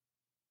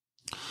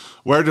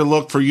 Where to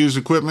look for used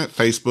equipment?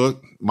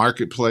 Facebook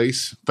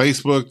Marketplace.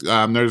 Facebook,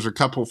 there's a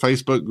couple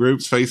Facebook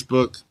groups.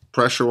 Facebook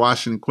pressure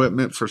washing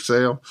equipment for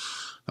sale.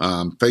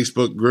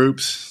 Facebook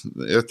groups,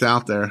 it's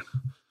out there.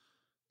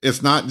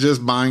 It's not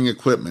just buying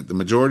equipment. The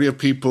majority of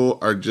people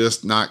are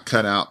just not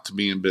cut out to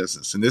be in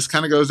business. And this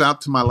kind of goes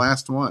out to my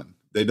last one.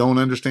 They don't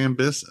understand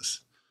business,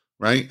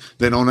 right?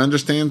 They don't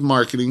understand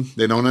marketing.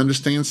 They don't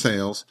understand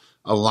sales.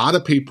 A lot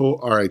of people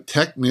are a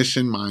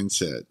technician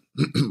mindset.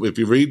 If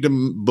you read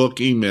the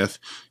book E-Myth,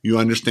 you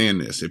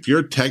understand this. If you're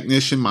a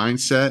technician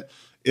mindset,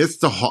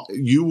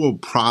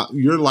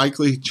 your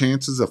likely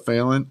chances of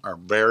failing are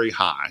very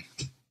high.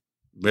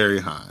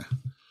 Very high.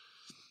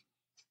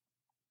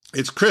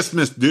 It's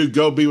Christmas, dude.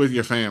 Go be with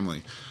your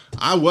family.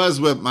 I was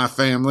with my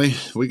family.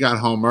 We got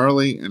home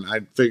early, and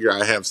I figure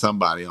I have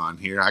somebody on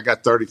here. I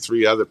got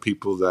 33 other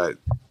people that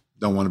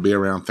don't want to be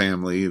around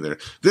family either.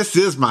 This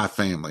is my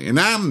family, and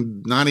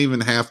I'm not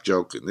even half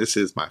joking. This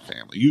is my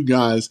family. You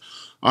guys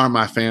are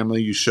my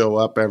family. You show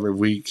up every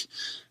week,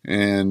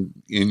 and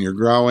you're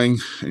growing,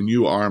 and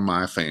you are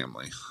my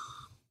family.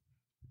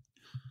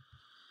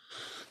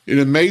 It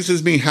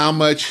amazes me how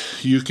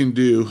much you can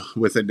do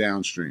with a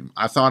downstream.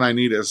 I thought I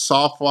needed a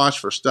soft wash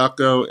for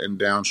stucco and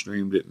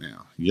downstreamed it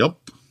now. Yep.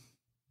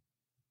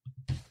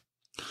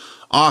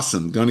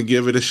 Awesome. Going to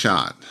give it a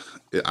shot.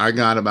 I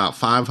got about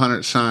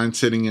 500 signs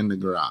sitting in the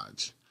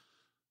garage.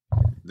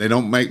 They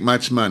don't make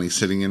much money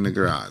sitting in the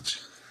garage.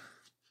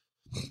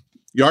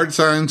 Yard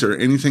signs or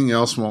anything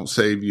else won't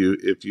save you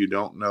if you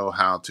don't know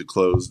how to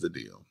close the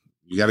deal.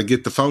 You got to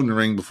get the phone to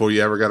ring before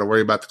you ever got to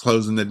worry about the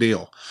closing the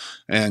deal.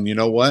 And you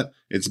know what?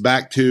 It's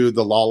back to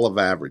the law of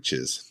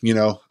averages.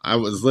 I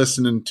was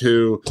listening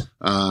to,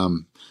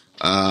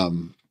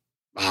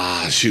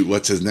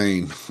 what's his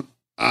name?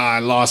 I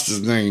lost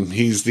his name.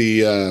 He's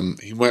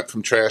he went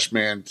from trash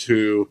man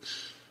to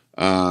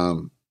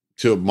a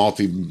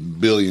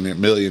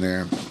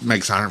millionaire,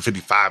 makes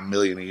 155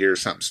 million a year,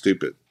 something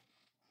stupid.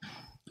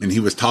 And he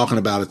was talking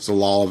about it's the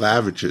law of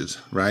averages,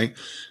 right?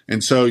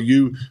 And so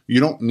you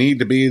don't need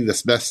to be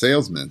the best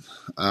salesman.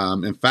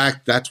 In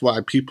fact, that's why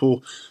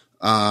people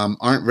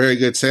aren't very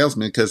good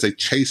salesmen, because they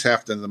chase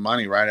after the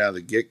money right out of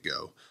the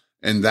get-go.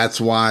 And that's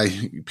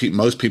why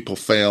most people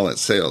fail at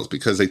sales,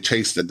 because they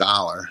chase the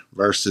dollar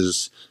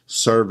versus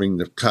serving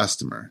the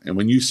customer. And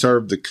when you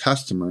serve the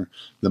customer,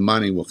 the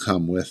money will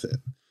come with it.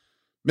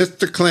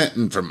 Mr.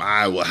 Clinton from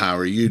Iowa, how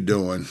are you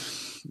doing?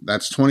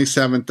 That's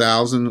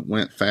 27,000.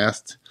 Went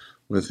fast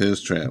with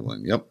his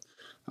traveling. Yep.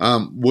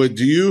 Would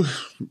you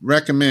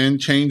recommend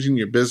changing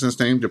your business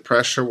name to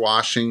Pressure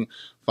Washing,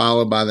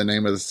 followed by the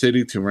name of the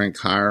city, to rank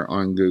higher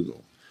on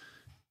Google?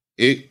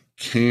 It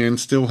can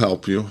still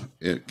help you.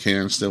 That's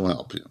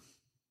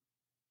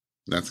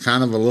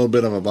kind of a little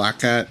bit of a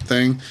black hat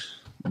thing,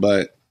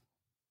 but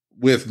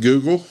with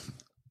Google,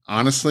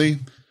 honestly,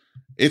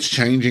 it's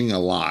changing a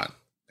lot.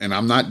 And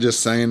I'm not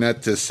just saying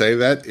that to say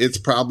that.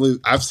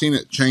 I've seen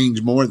it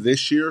change more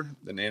this year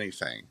than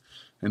anything.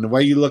 And the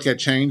way you look at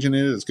changing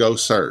it is go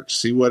search.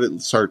 See what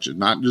it searches.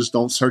 Not just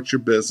don't search your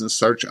business,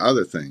 search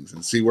other things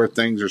and see where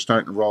things are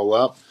starting to roll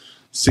up.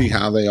 See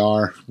how they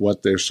are,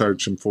 what they're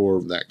searching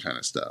for, that kind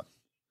of stuff.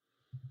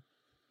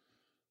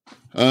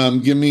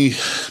 Give me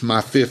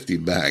my 50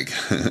 bag.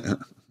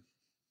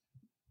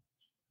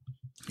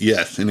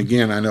 Yes, and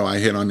again, I know I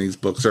hit on these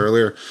books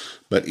earlier,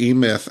 but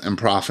E-Myth and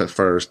Profit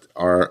First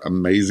are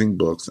amazing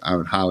books. I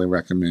would highly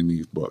recommend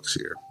these books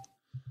here.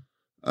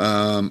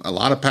 A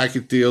lot of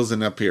package deals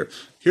and up here.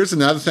 Here's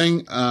another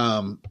thing.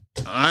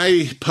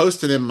 I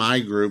posted in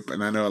my group,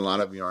 and I know a lot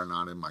of you are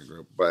not in my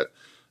group, but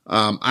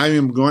I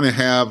am going to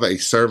have a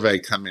survey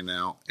coming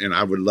out, and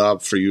I would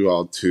love for you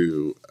all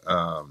to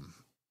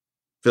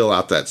fill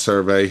out that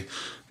survey.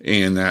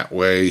 And that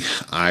way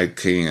I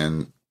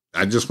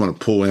just want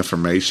to pull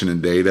information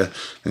and data.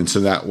 And so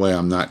that way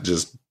I'm not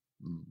just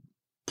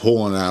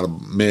pulling out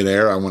of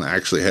midair. I want to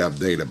actually have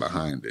data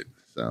behind it.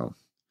 So,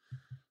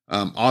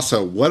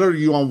 also, what are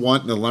you all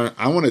wanting to learn?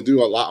 I want to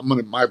do a lot.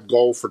 My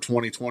goal for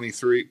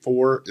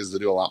 2023-4 is to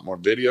do a lot more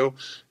video.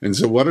 And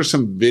so what are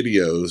some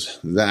videos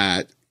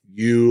that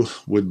you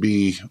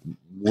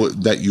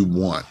that you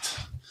want?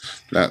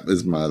 That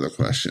is my other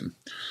question.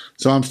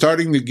 So I'm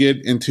starting to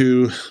get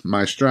into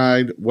my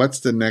stride.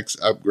 What's the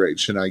next upgrade?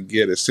 Should I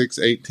get a 6,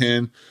 8,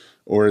 10,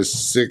 or is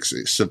 6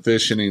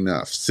 sufficient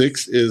enough?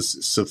 6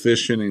 is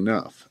sufficient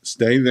enough.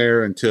 Stay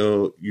there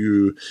until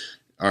you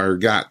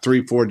got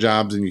 3, 4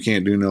 jobs and you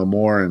can't do no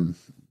more, and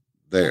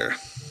there.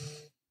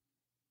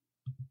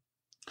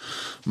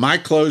 My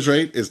close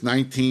rate is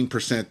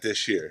 19%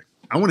 this year.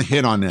 I want to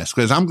hit on this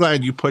because I'm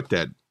glad you put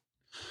that.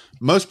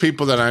 Most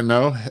people that I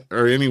know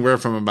are anywhere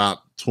from about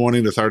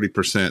 20 to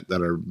 30%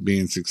 that are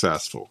being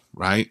successful,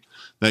 right?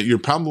 That you're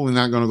probably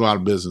not going to go out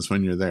of business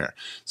when you're there.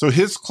 So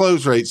his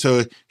close rate,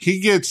 so he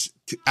gets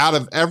out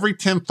of every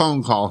 10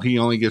 phone call, he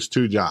only gets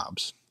 2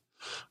 jobs,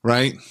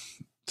 right?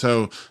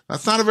 So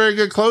that's not a very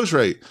good close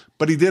rate,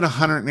 but he did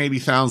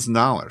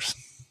 $180,000.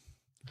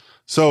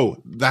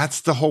 So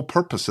that's the whole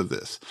purpose of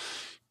this.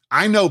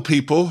 I know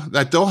people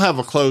that they'll have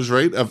a close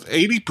rate of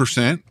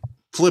 80%,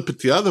 flip it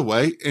the other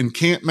way, and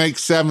can't make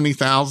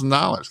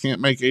 $70,000,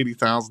 can't make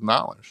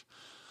 $80,000.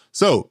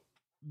 So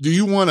do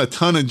you want a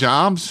ton of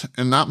jobs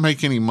and not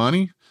make any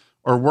money,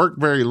 or work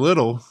very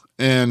little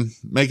and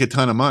make a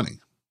ton of money?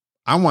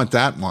 I want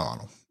that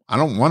model. I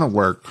don't want to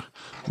work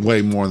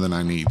way more than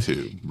I need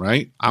to,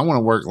 right? I want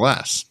to work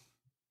less.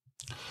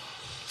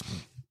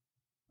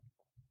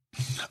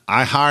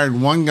 I hired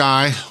one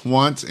guy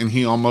once and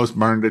he almost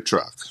burned a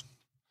truck.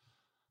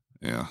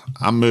 Yeah,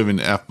 I'm moving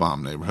to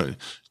F-bomb neighborhood.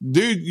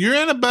 Dude, you're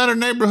in a better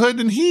neighborhood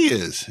than he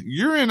is.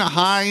 You're in a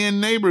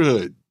high-end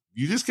neighborhood.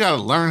 You just got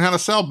to learn how to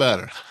sell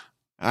better.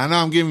 I know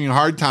I'm giving you a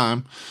hard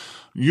time.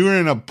 You're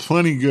in a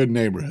plenty good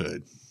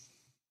neighborhood.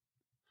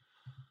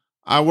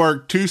 I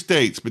work 2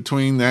 states,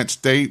 between that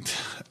state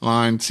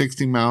line,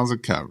 60 miles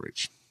of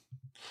coverage.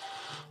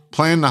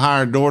 Plan to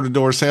hire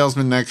door-to-door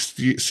salesman next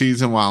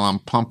season while I'm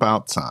pump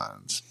out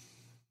signs.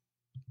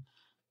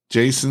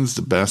 Jason's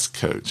the best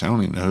coach. I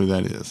don't even know who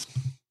that is.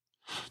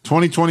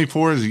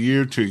 2024 is a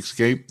year to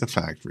escape the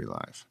factory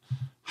life.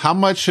 How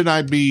much should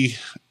I be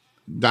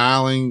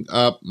dialing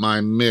up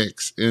my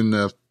mix in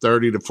the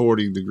 30 to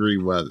 40 degree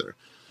weather?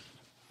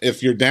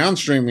 If you're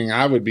downstreaming,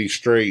 I would be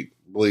straight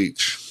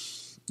bleach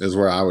is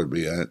where I would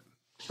be at.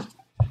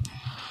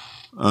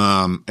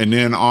 And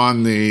then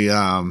on the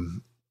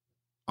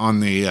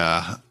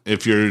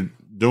if you're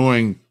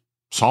doing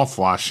soft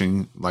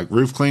washing, like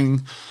roof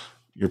cleaning,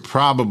 you're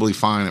probably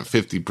fine at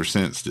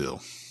 50%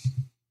 still.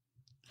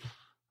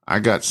 I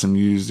got some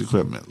used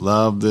equipment.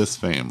 Love this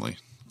family.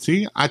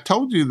 See, I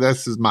told you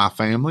this is my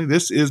family.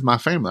 This is my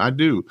family. I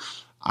do.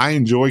 I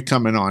enjoy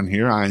coming on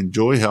here. I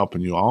enjoy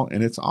helping you all,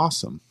 and it's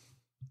awesome.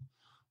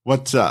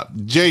 What's up?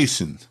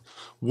 Jason,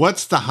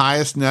 what's the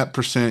highest net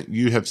percent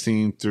you have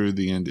seen through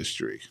the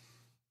industry?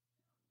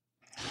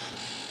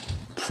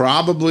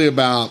 Probably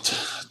about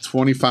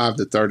 25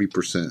 to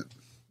 30%.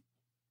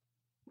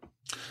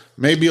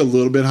 Maybe a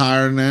little bit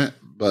higher than that,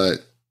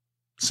 but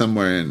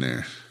somewhere in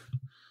there.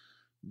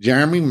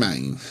 Jeremy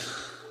Main.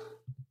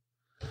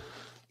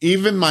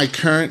 Even my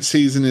current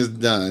season is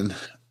done.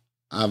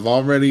 I've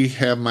already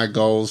have my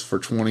goals for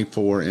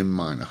 24 in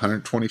mind.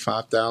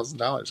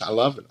 $125,000. I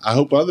love it. I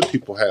hope other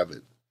people have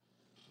it.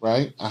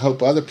 Right? I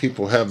hope other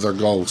people have their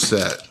goals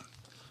set.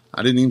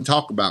 I didn't even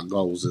talk about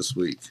goals this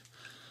week.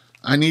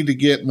 I need to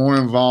get more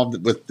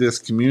involved with this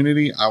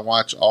community. I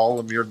watch all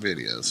of your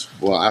videos.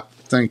 Well, I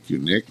thank you,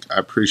 Nick. I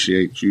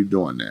appreciate you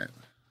doing that.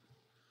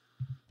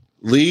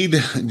 Lead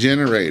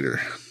generator.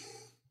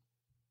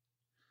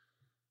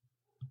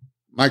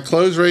 My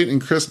close rate in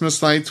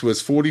Christmas lights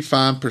was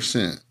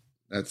 45%.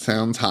 That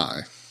sounds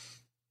high.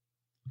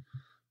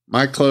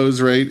 My close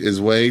rate is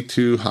way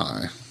too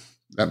high.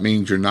 That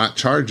means you're not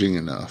charging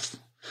enough.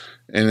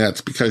 And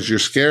that's because you're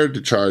scared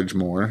to charge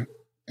more.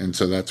 And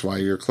so that's why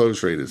your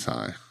close rate is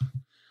high.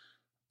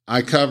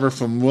 I cover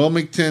from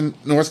Wilmington,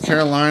 North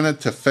Carolina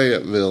to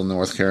Fayetteville,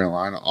 North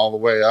Carolina, all the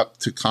way up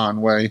to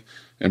Conway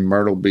and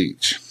Myrtle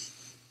Beach.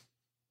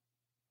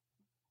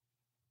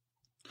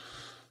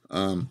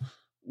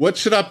 What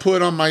should I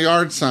put on my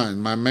yard sign?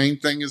 My main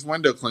thing is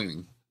window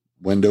cleaning.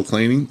 Window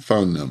cleaning,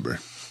 phone number.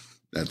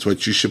 That's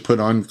what you should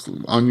put on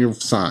your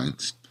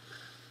signs.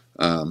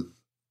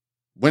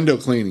 Window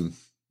cleaning,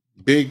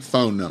 big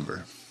phone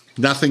number.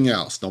 Nothing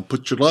else. Don't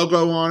put your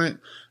logo on it.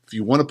 If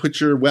you want to put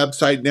your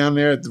website down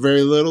there at the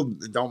very little,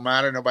 it don't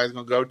matter. Nobody's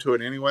going to go to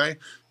it anyway.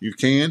 You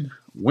can.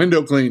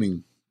 Window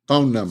cleaning,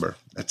 phone number.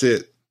 That's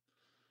it.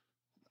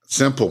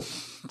 Simple.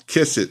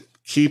 Kiss it.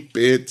 Keep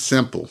it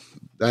simple.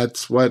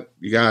 That's what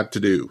you got to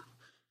do.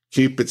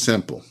 Keep it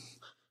simple.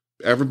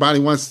 Everybody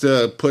wants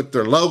to put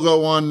their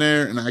logo on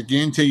there, and I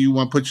guarantee you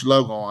want to put your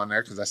logo on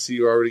there because I see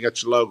you already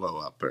got your logo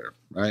up there,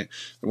 right?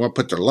 They want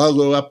to put their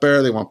logo up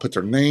there. They want to put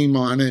their name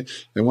on it.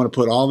 They want to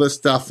put all this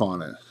stuff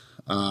on it.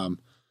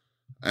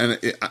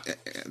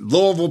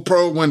 Louisville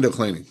Pro window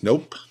cleaning.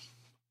 Nope.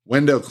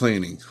 Window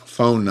cleaning,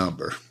 phone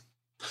number.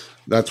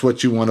 That's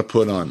what you want to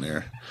put on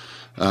there.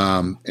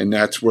 And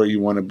that's where you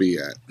want to be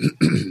at.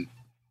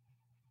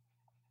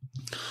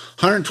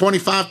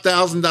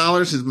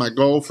 $125,000 is my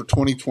goal for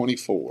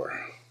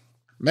 2024.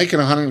 Make it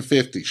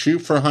 150. Shoot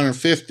for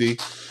 150.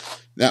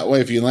 That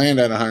way, if you land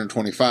at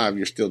 125,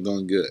 you're still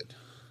doing good.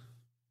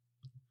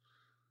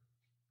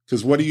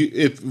 Because what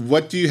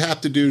do you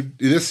have to do?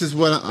 This is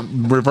what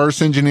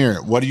reverse engineer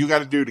it. What do you got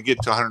to do to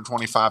get to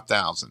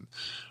 125,000?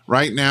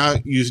 Right now,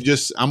 I'm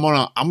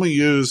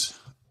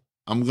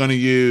gonna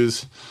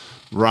use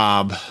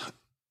Rob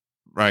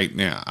right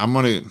now.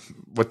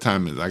 What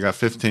time is it? I got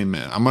 15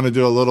 minutes. I'm going to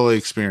do a little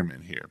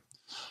experiment here.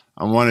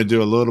 I want to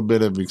do a little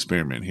bit of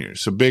experiment here.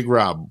 So, Big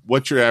Rob,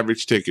 what's your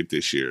average ticket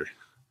this year?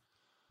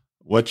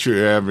 You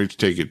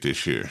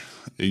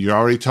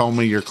already told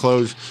me your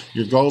goal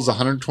is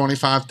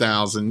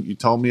 125,000. You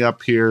told me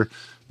up here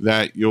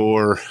that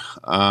your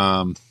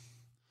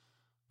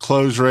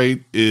close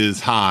rate is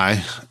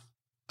high.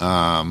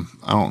 I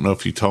don't know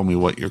if you told me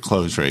what your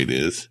close rate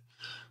is.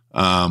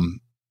 But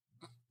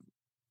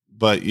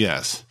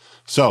yes.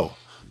 So,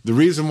 the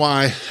reason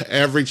why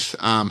average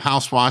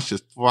house wash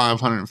is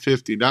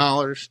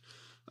 $550.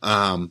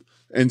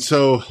 And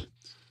so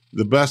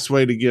the best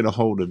way to get a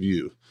hold of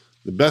you,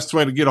 the best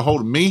way to get a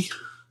hold of me,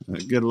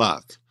 good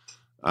luck.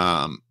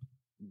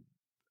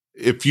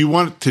 If you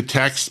want to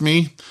text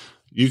me,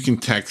 you can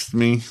text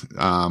me,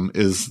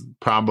 is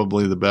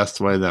probably the best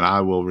way that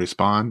I will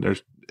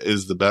respond.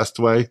 Is the best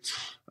way.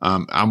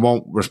 I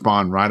won't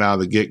respond right out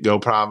of the get-go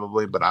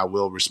probably, but I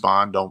will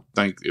respond. Don't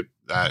think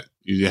that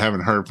you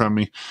haven't heard from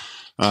me.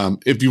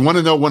 If you want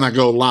to know when I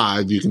go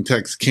live, you can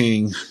text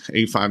King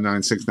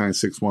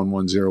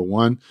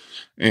 859-696-1101,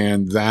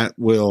 and that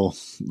will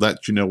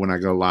let you know when I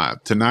go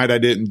live. Tonight I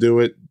didn't do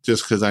it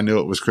just because I knew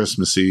it was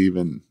Christmas Eve,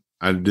 and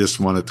I just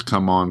wanted to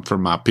come on for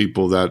my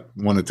people that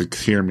wanted to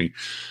hear me,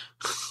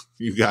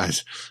 you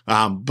guys.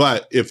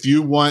 But if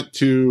you want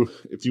to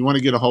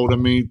get a hold of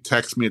me,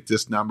 text me at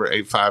this number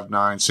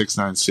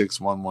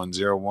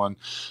 859-696-1101,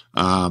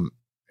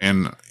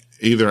 and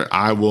either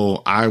I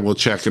will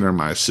check it or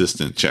my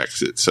assistant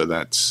checks it. So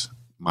that's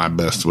my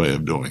best way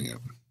of doing it.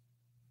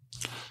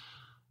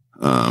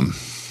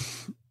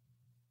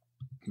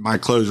 My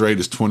close rate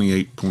is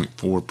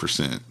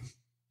 28.4%.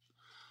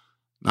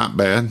 Not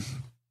bad.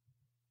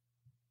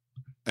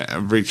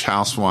 Average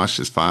house wash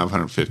is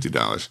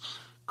 $550.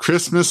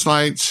 Christmas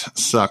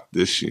lights sucked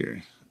this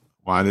year.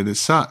 Why did it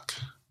suck?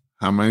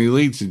 How many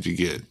leads did you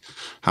get?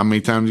 How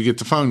many times did you get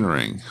the phone to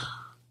ring?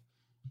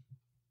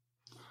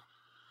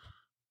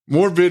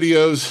 More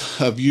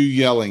videos of you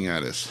yelling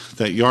at us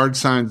that yard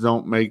signs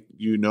don't make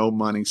you no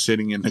money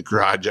sitting in the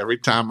garage. Every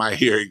time I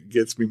hear it, it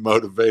gets me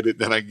motivated,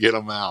 then I get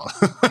them out.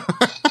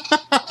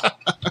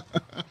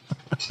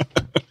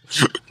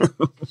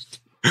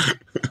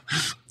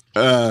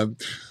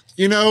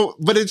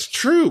 But it's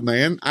true,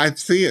 man. I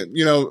see it.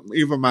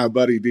 Even my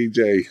buddy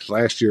DJ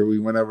last year, we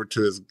went over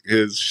to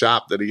his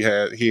shop that he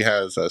had. He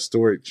has a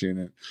storage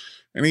unit,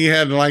 and he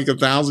had like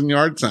 1,000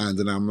 yard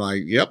signs, and I'm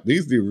like, "Yep,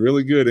 these do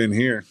really good in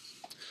here."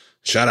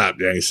 Shut up,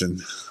 Jason.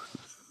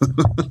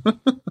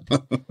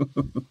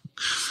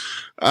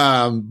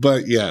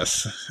 But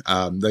yes,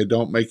 they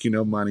don't make you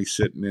no money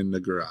sitting in the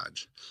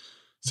garage.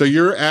 So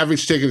your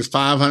average ticket is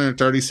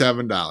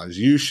 $537.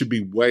 You should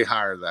be way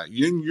higher than that.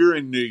 You're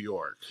in New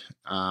York.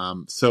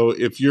 So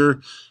if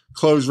your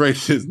close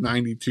rate is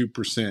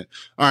 92%.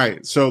 All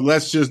right. So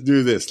let's just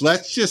do this.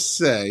 Let's just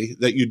say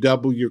that you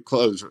double your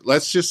close rate.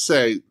 Let's just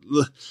say,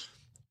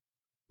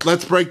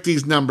 let's break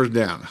these numbers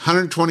down.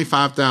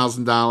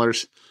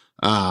 $125,000.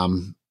 I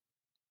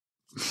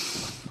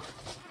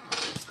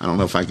don't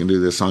know if I can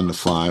do this on the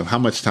fly. How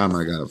much time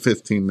I got?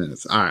 15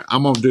 minutes. All right.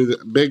 I'm going to do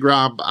this. Big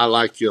Rob, I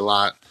like you a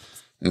lot.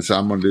 And so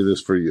I'm going to do this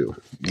for you.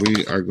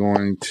 We are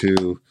going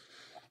to,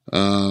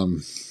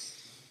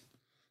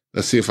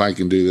 let's see if I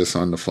can do this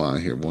on the fly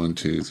here.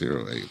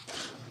 1208.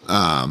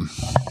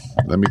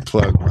 Let me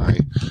plug my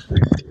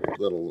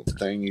little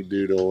thingy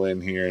doodle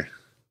in here.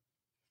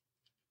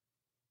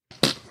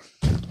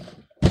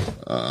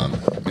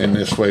 And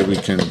this way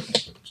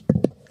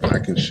I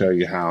can show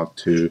you how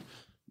to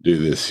do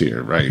this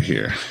here, right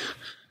here.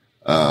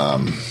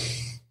 Home.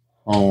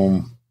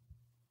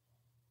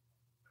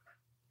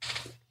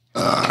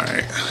 All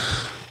right.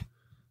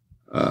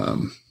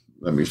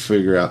 Let me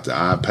figure out the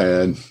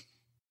iPad.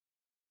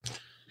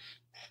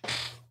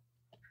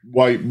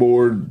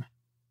 Whiteboard.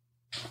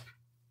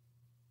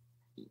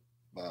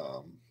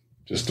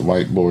 Just a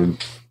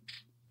whiteboard.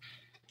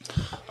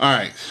 All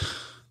right.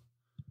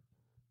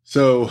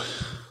 So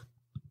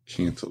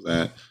cancel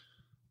that.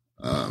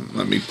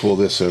 Let me pull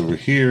this over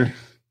here.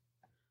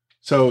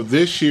 So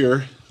this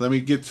year, let me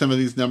get some of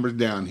these numbers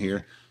down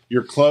here.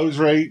 Your close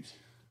rate.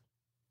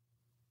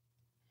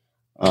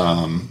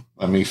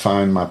 Let me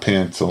find my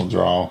pencil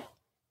draw.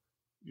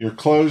 Your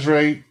close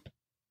rate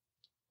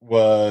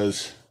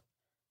was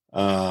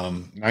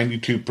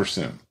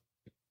 92%.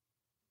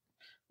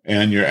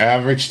 And your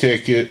average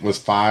ticket was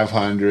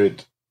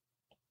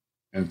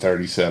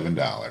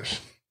 $537.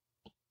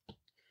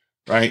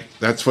 Right?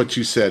 That's what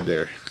you said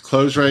there.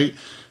 Close rate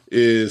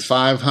is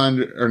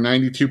 500 or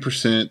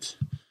 92%,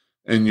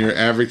 and your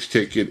average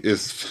ticket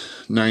is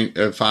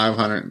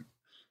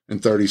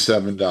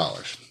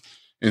 $537.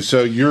 And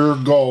so your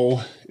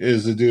goal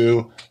is to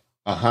do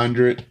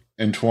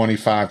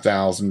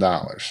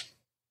 $125,000,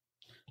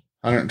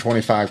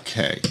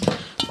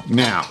 $125K.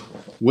 Now,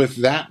 with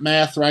that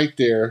math right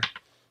there,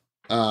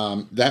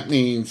 that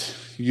means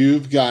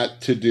you've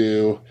got to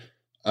do,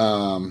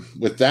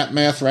 with that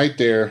math right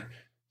there,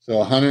 so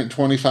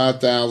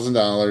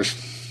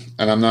 $125,000,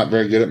 and I'm not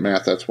very good at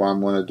math. That's why I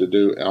wanted to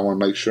do, I want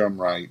to make sure I'm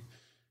right.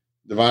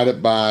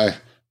 Divided by,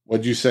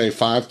 what'd you say,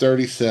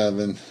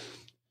 537.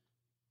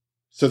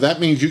 So that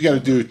means you got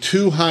to do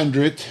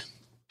 200.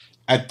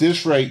 At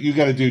this rate, you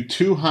got to do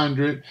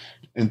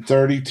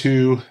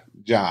 232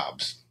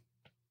 jobs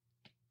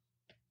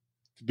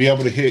to be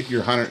able to hit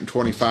your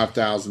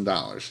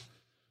 $125,000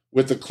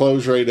 with the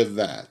close rate of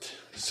that.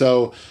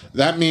 So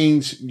that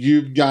means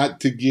you've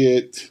got to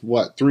get,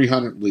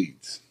 300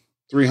 leads,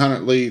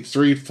 400 leads,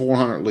 a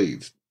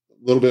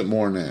little bit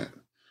more than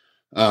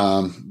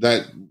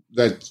that,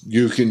 that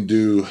you can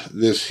do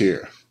this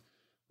here,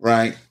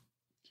 right?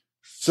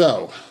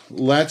 So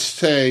let's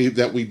say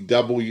that we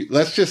double you.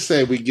 Let's just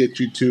say we get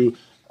you to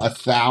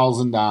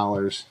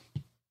 $1,000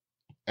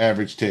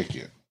 average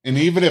ticket. And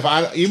even if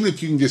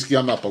you can just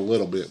come up a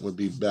little bit would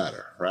be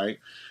better, right?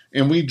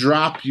 And we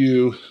drop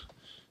you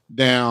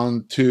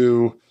down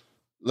to,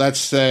 let's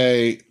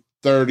say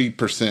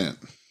 30%.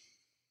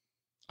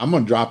 I'm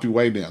going to drop you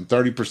way down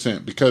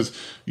 30% because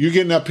you're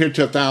getting up here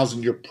to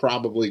 1,000. You're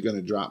probably going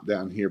to drop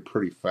down here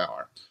pretty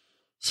far.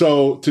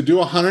 So to do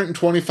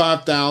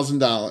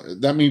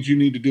 $125,000, that means you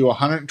need to do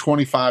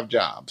 125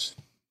 jobs.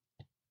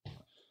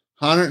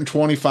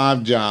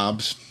 125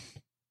 jobs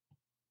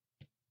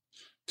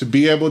to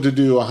be able to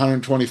do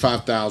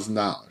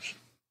 $125,000,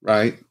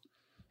 right?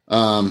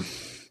 My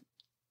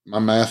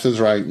math is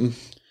right.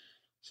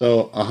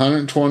 So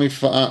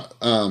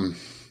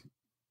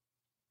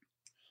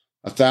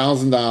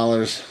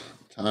 $1,000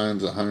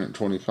 times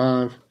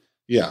 125.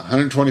 Yeah,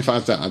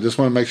 125,000. I just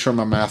want to make sure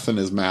my mathing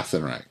is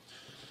mathing right.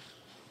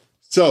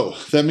 So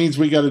that means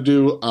we got to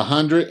do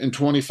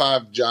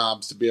 125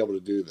 jobs to be able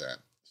to do that.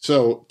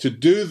 So to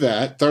do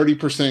that,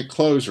 30%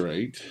 close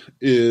rate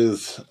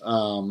is,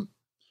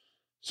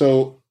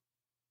 so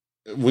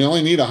we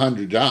only need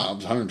 100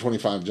 jobs,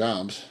 125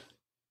 jobs.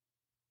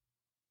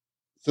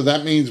 So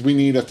that means we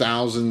need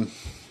 1,000,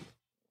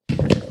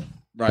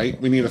 right?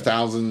 We need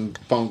 1,000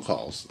 phone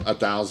calls,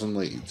 1,000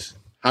 leads.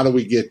 How do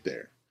we get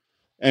there?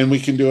 and we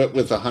can do it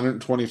with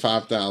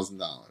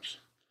 $125,000.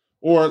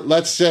 Or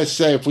let's just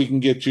say if we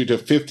can get you to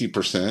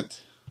 50%,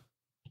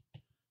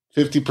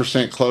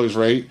 50% close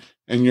rate,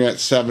 and you're at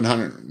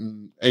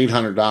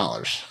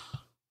 $800,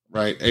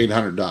 right?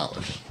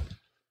 $800.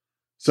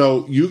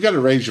 So you got to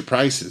raise your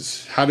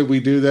prices. How do we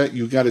do that?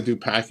 You got to do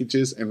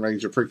packages and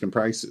raise your freaking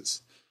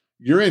prices.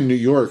 You're in New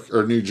York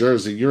or New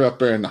Jersey. You're up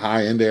there in the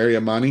high end area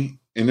money,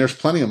 and there's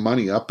plenty of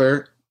money up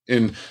there.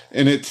 And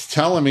it's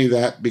telling me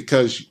that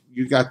because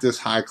you got this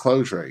high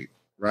close rate,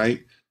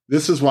 right?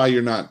 This is why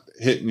you're not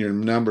hitting your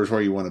numbers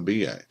where you want to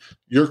be at.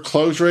 Your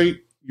close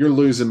rate, you're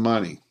losing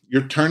money.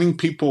 You're turning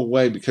people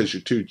away because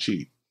you're too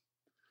cheap.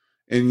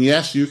 And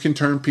yes, you can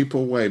turn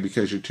people away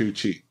because you're too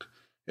cheap.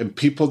 And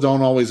people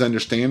don't always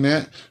understand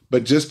that.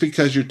 But just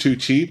because you're too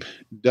cheap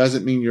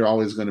doesn't mean you're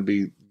always going to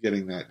be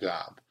getting that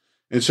job.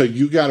 And so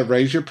you got to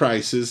raise your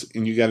prices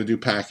and you got to do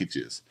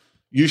packages.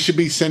 You should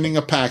be sending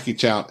a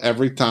package out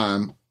every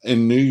time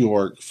in New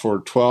York for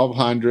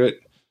 $1,200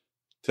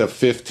 to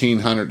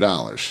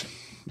 $1,500.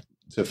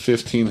 To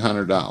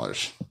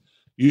 $1,500.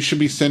 You should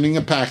be sending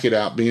a packet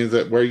out, being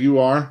that where you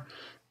are,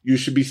 you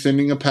should be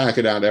sending a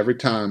packet out every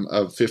time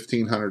of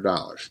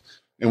 $1,500.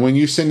 And when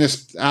you send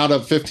this out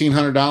of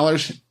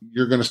 $1,500,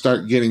 you're going to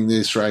start getting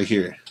this right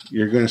here.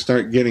 You're going to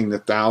start getting the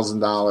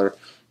 $1,000.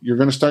 You're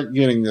going to start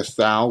getting this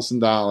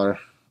 $1,000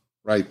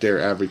 right there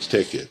average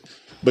ticket.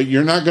 But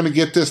you're not going to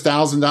get this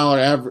 $1,000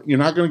 average. You're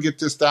not going to get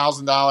this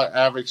 $1,000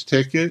 average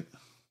ticket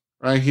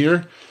right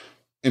here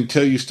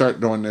until you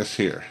start doing this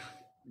here.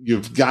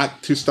 You've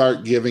got to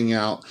start giving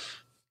out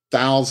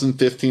 $1,000,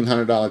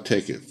 $1,500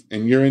 tickets.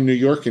 And you're in New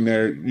York, and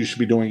there you should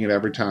be doing it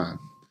every time,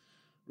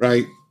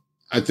 right?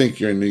 I think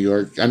you're in New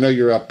York. I know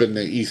you're up in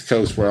the East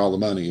Coast where all the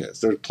money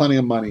is. There's plenty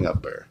of money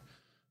up there.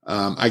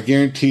 I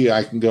guarantee you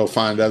I can go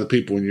find other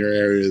people in your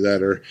area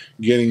that are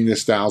getting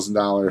this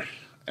 $1,000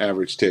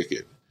 average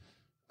ticket.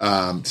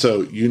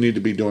 So you need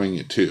to be doing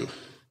it too.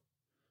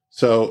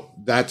 So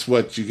that's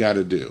what you got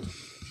to do.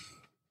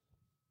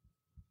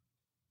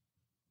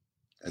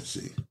 Let's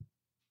see.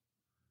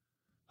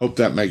 Hope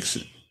that makes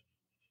it.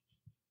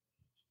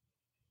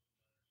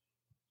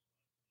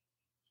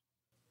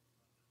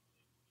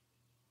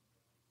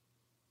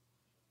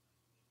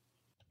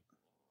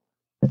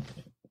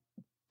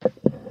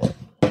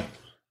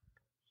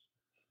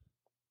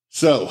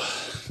 So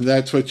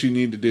that's what you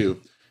need to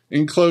do.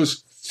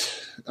 Enclosed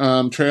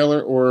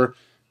trailer or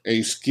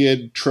a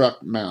skid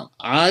truck mount.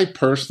 I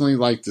personally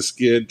like the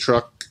skid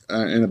truck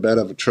in the bed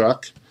of a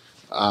truck.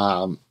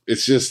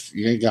 It's just,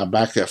 you ain't got to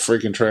back that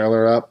freaking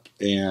trailer up,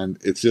 and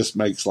it just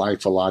makes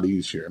life a lot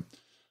easier.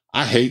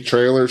 I hate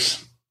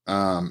trailers,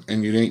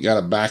 and you ain't got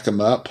to back them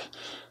up.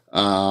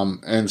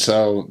 And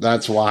so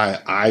that's why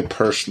I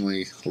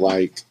personally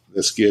like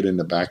the skid in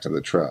the back of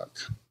the truck.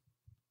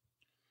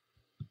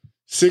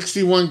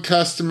 61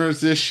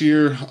 customers this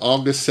year.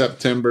 August,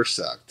 September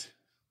sucked.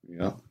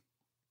 Yeah,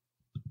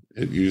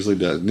 it usually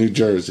does. New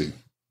Jersey.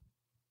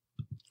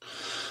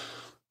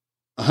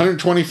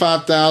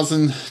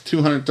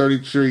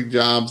 125,233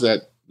 jobs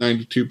at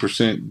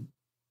 92%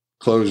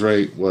 close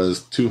rate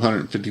was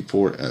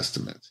 254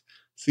 estimates.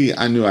 See,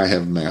 I knew I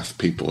have math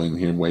people in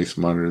here way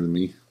smarter than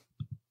me.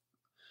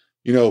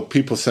 You know,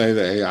 people say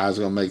that AI is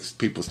going to make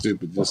people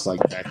stupid just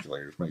like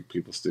calculators make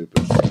people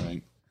stupid,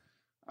 right?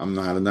 I'm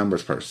not a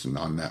numbers person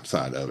on that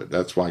side of it.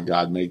 That's why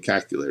God made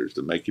calculators,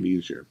 to make it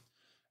easier.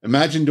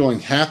 Imagine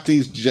doing half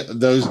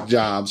those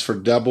jobs for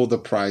double the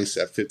price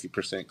at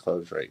 50%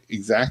 close rate.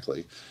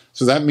 Exactly.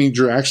 So that means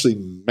you're actually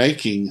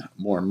making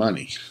more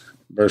money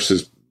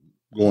versus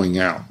going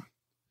out.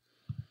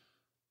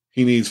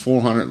 He needs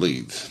 400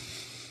 leads.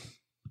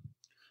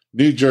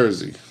 New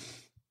Jersey.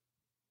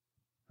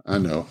 I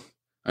know.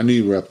 I knew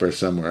you were up there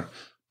somewhere.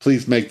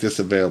 Please make this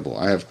available.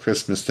 I have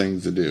Christmas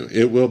things to do.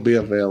 It will be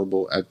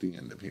available at the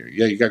end of here.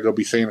 Yeah, you got to go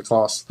be Santa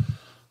Claus.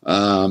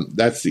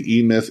 That's the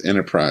E-Myth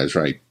Enterprise,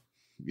 right?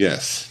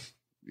 Yes.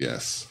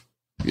 Yes.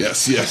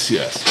 Yes, yes,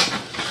 yes.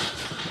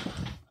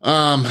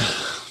 All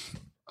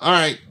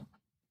right.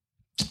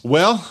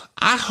 Well,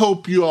 I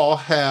hope you all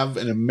have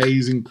an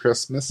amazing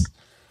Christmas.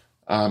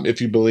 If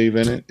you believe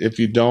in it. If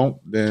you don't,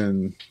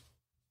 then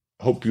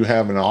hope you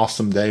have an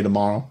awesome day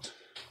tomorrow.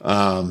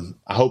 I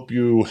hope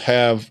you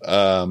have,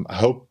 I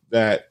hope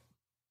that,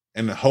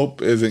 and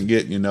hope isn't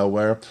getting you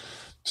nowhere.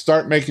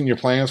 Start making your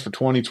plans for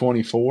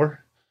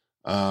 2024.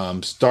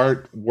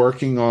 Start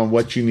working on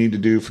what you need to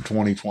do for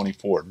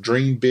 2024.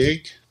 Dream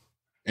big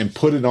and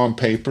put it on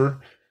paper.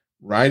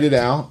 Write it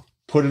out,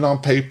 put it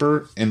on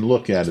paper, and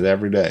look at it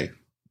every day.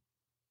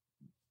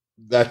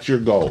 That's your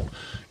goal.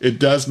 It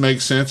does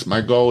make sense. My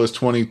goal is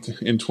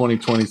in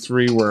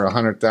 2023, we're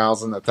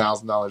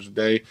 $100,000 a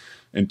day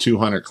and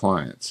 200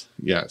 clients.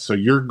 Yeah. So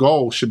your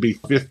goal should be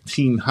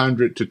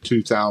 $1,500 to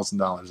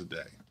 $2,000 a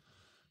day.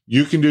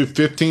 You can do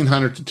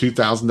 $1,500 to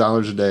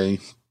 $2,000 a day.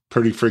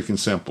 Pretty freaking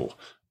simple.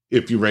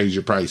 If you raise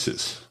your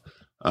prices.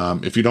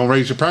 If you don't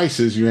raise your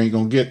prices, you ain't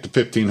going to get the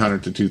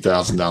 $1,500 to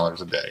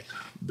 $2,000 a day.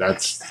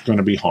 That's going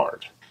to be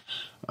hard.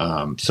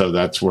 So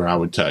that's where I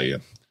would tell you.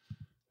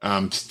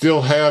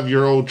 Still have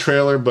your old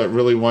trailer, but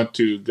really want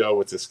to go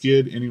with a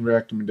skid. Any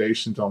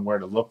recommendations on where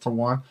to look for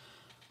one?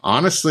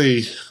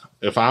 Honestly,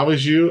 if I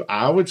was you,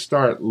 I would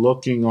start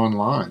looking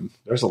online.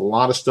 There's a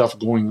lot of stuff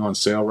going on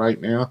sale right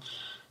now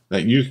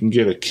that you can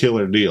get a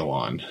killer deal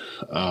on.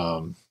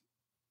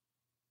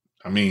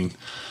 I mean,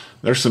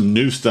 there's some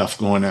new stuff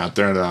going out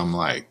there that I'm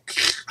like,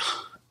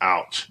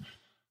 ouch.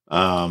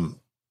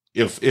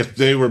 If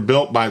they were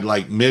built by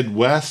like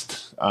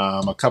Midwest,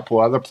 a couple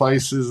other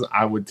places,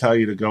 I would tell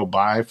you to go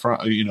buy from,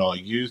 a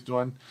used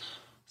one.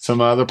 Some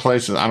other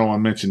places, I don't want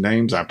to mention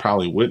names, I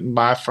probably wouldn't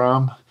buy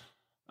from.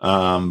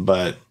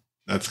 But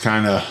that's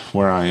kind of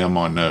where I am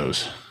on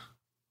those.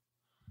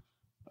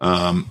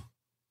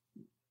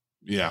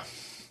 Yeah.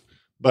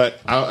 But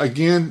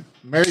again,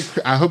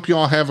 I hope you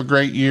all have a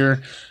great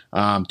year.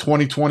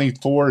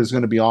 2024 is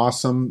going to be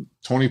awesome.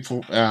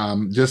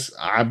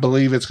 I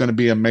believe it's going to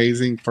be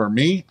amazing for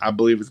me. I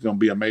believe it's going to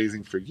be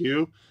amazing for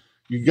you.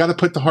 You got to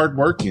put the hard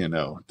work in,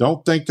 though.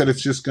 Don't think that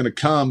it's just going to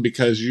come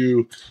because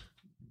you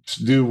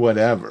do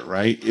whatever,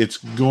 right? It's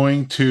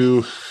going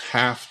to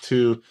have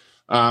to.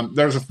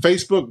 There's a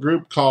Facebook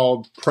group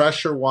called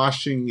Pressure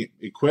Washing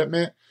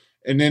Equipment.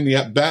 And then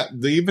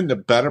even the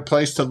better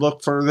place to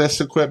look for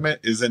this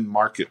equipment is in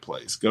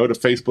Marketplace. Go to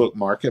Facebook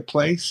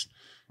Marketplace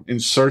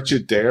and search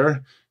it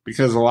there,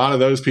 because a lot of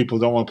those people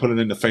don't want to put it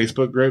into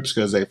Facebook groups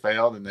because they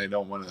failed and they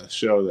don't want to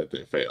show that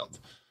they failed.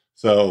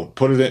 So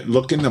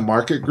look in the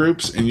market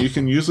groups, and you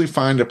can usually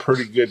find a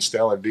pretty good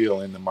stellar deal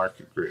in the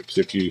market groups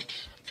if you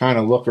kind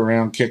of look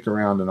around, kick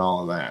around, and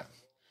all of that.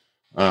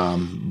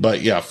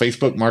 But yeah,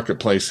 Facebook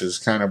Marketplace is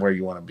kind of where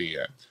you want to be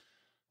at.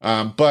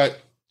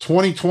 But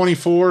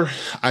 2024,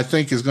 I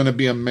think, is going to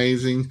be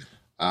amazing.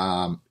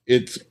 I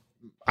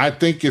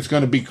think it's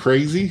going to be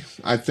crazy.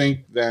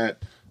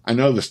 I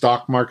know the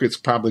stock market's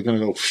probably going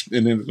to go,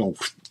 and then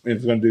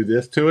it's going to do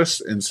this to us.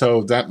 And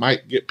so that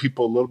might get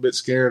people a little bit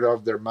scared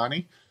of their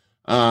money.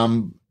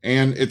 And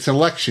it's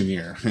election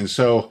year. And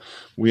so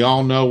we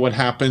all know what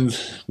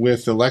happens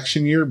with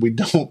election year. We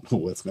don't know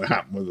what's going to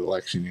happen with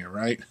election year,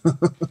 right?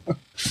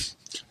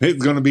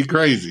 It's going to be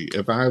crazy.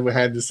 If I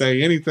had to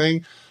say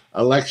anything,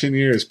 election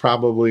year is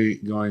probably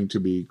going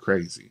to be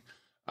crazy.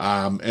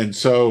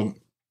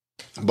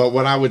 But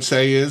what I would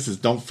say is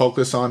don't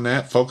focus on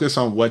that. Focus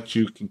on what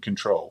you can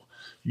control.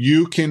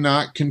 You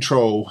cannot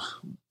control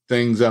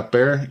things up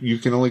there. You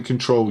can only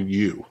control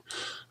you.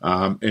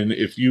 And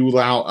if you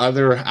allow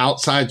other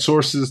outside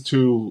sources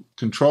to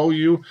control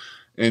you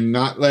and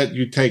not let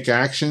you take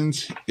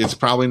actions, it's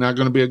probably not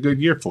going to be a good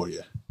year for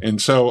you.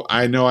 And so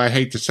I know I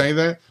hate to say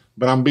that,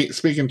 but I'm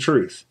speaking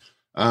truth.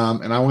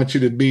 And I want you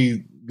to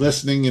be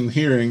listening and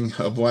hearing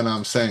of what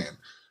I'm saying.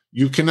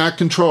 You cannot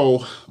control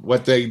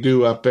what they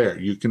do up there.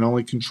 You can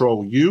only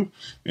control you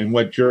and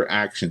what your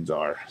actions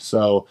are.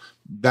 So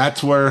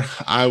that's where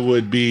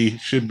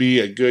should be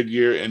a good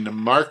year in the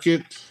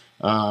market.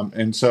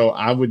 And so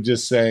I would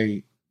just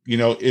say,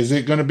 is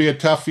it going to be a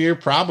tough year?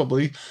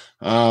 Probably.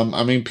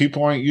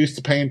 People aren't used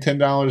to paying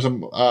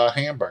 $10 a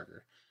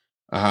hamburger.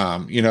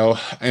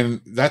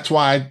 And that's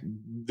why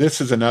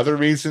this is another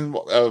reason,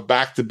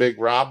 back to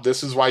Big Rob,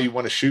 this is why you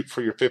want to shoot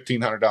for your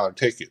 $1,500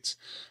 tickets,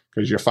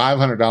 because your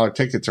 $500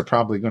 tickets are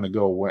probably going to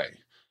go away.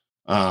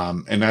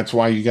 And that's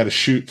why you got to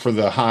shoot for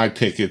the high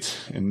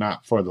tickets and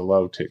not for the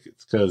low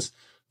tickets, because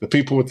the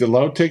people with the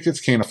low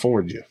tickets can't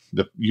afford you.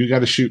 You got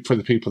to shoot for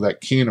the people that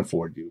can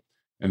afford you.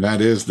 And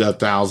that is the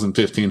 $1,000,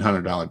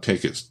 $1,500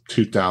 tickets,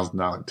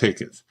 $2,000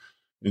 tickets.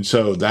 And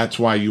so that's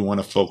why you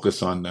want to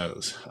focus on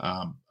those.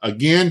 I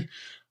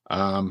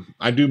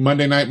do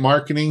Monday night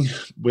marketing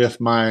with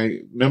my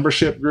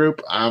membership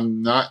group.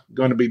 I'm not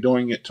going to be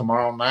doing it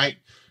tomorrow night.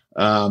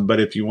 But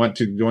if you want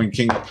to join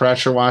King of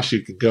Pressure Wash,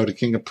 you can go to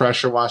King of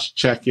Pressure Wash,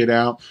 check it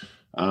out.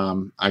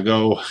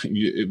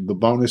 The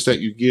bonus that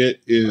you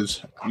get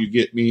is you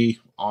get me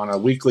on a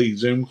weekly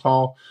Zoom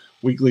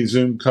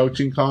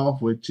coaching call,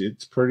 which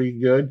it's pretty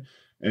good.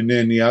 And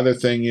then the other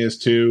thing is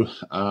too,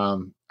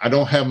 I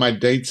don't have my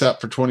dates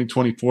up for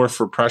 2024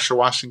 for pressure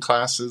washing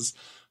classes.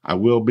 I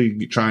will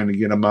be trying to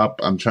get them up.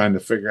 I'm trying to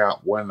figure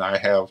out when I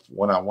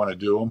want to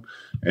do them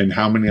and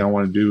how many I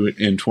want to do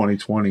in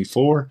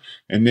 2024.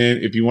 And then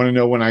if you want to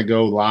know when I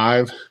go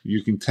live,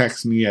 you can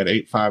text me at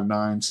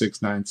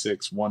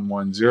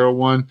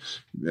 859-696-1101.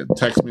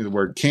 Text me the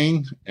word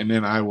King, and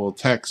then I will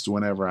text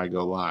whenever I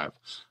go live.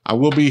 I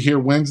will be here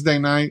Wednesday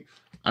night.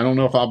 I don't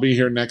know if I'll be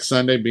here next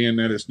Sunday, being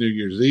that it's New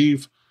Year's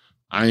Eve.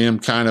 I am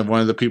kind of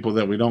one of the people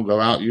that we don't go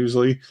out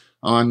usually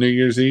on New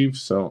Year's Eve.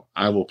 So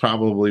I will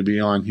probably be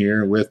on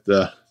here with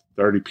the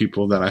 30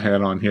 people that I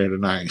had on here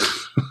tonight.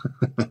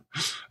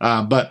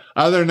 But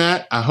other than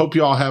that, I hope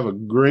you all have a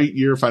great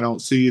year if I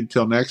don't see you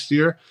until next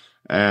year,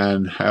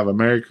 and have a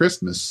Merry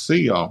Christmas.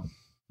 See y'all.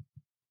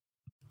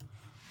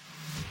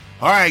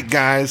 All right,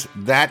 guys,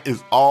 that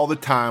is all the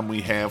time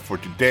we have for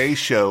today's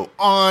show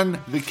on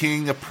the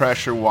King of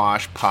Pressure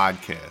Wash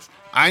podcast.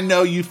 I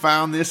know you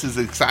found this as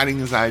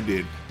exciting as I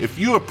did. If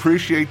you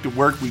appreciate the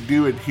work we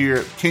do here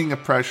at King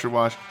of Pressure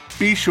Wash,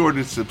 be sure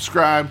to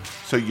subscribe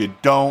so you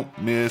don't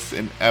miss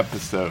an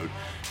episode.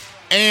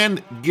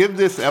 And give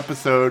this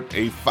episode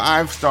a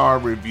 5-star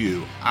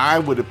review. I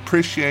would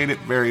appreciate it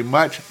very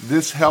much.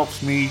 This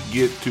helps me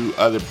get to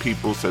other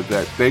people so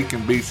that they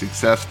can be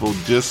successful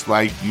just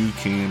like you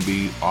can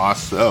be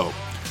also.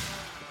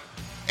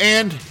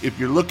 And if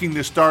you're looking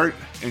to start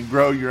and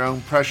grow your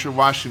own pressure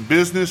washing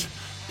business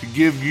to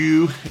give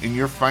you and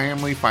your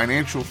family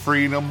financial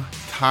freedom,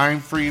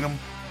 time freedom,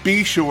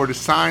 be sure to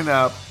sign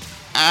up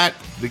at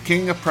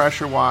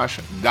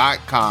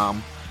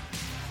thekingofpressurewash.com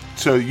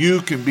so you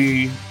can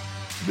be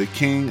the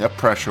king of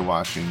pressure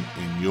washing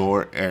in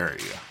your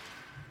area.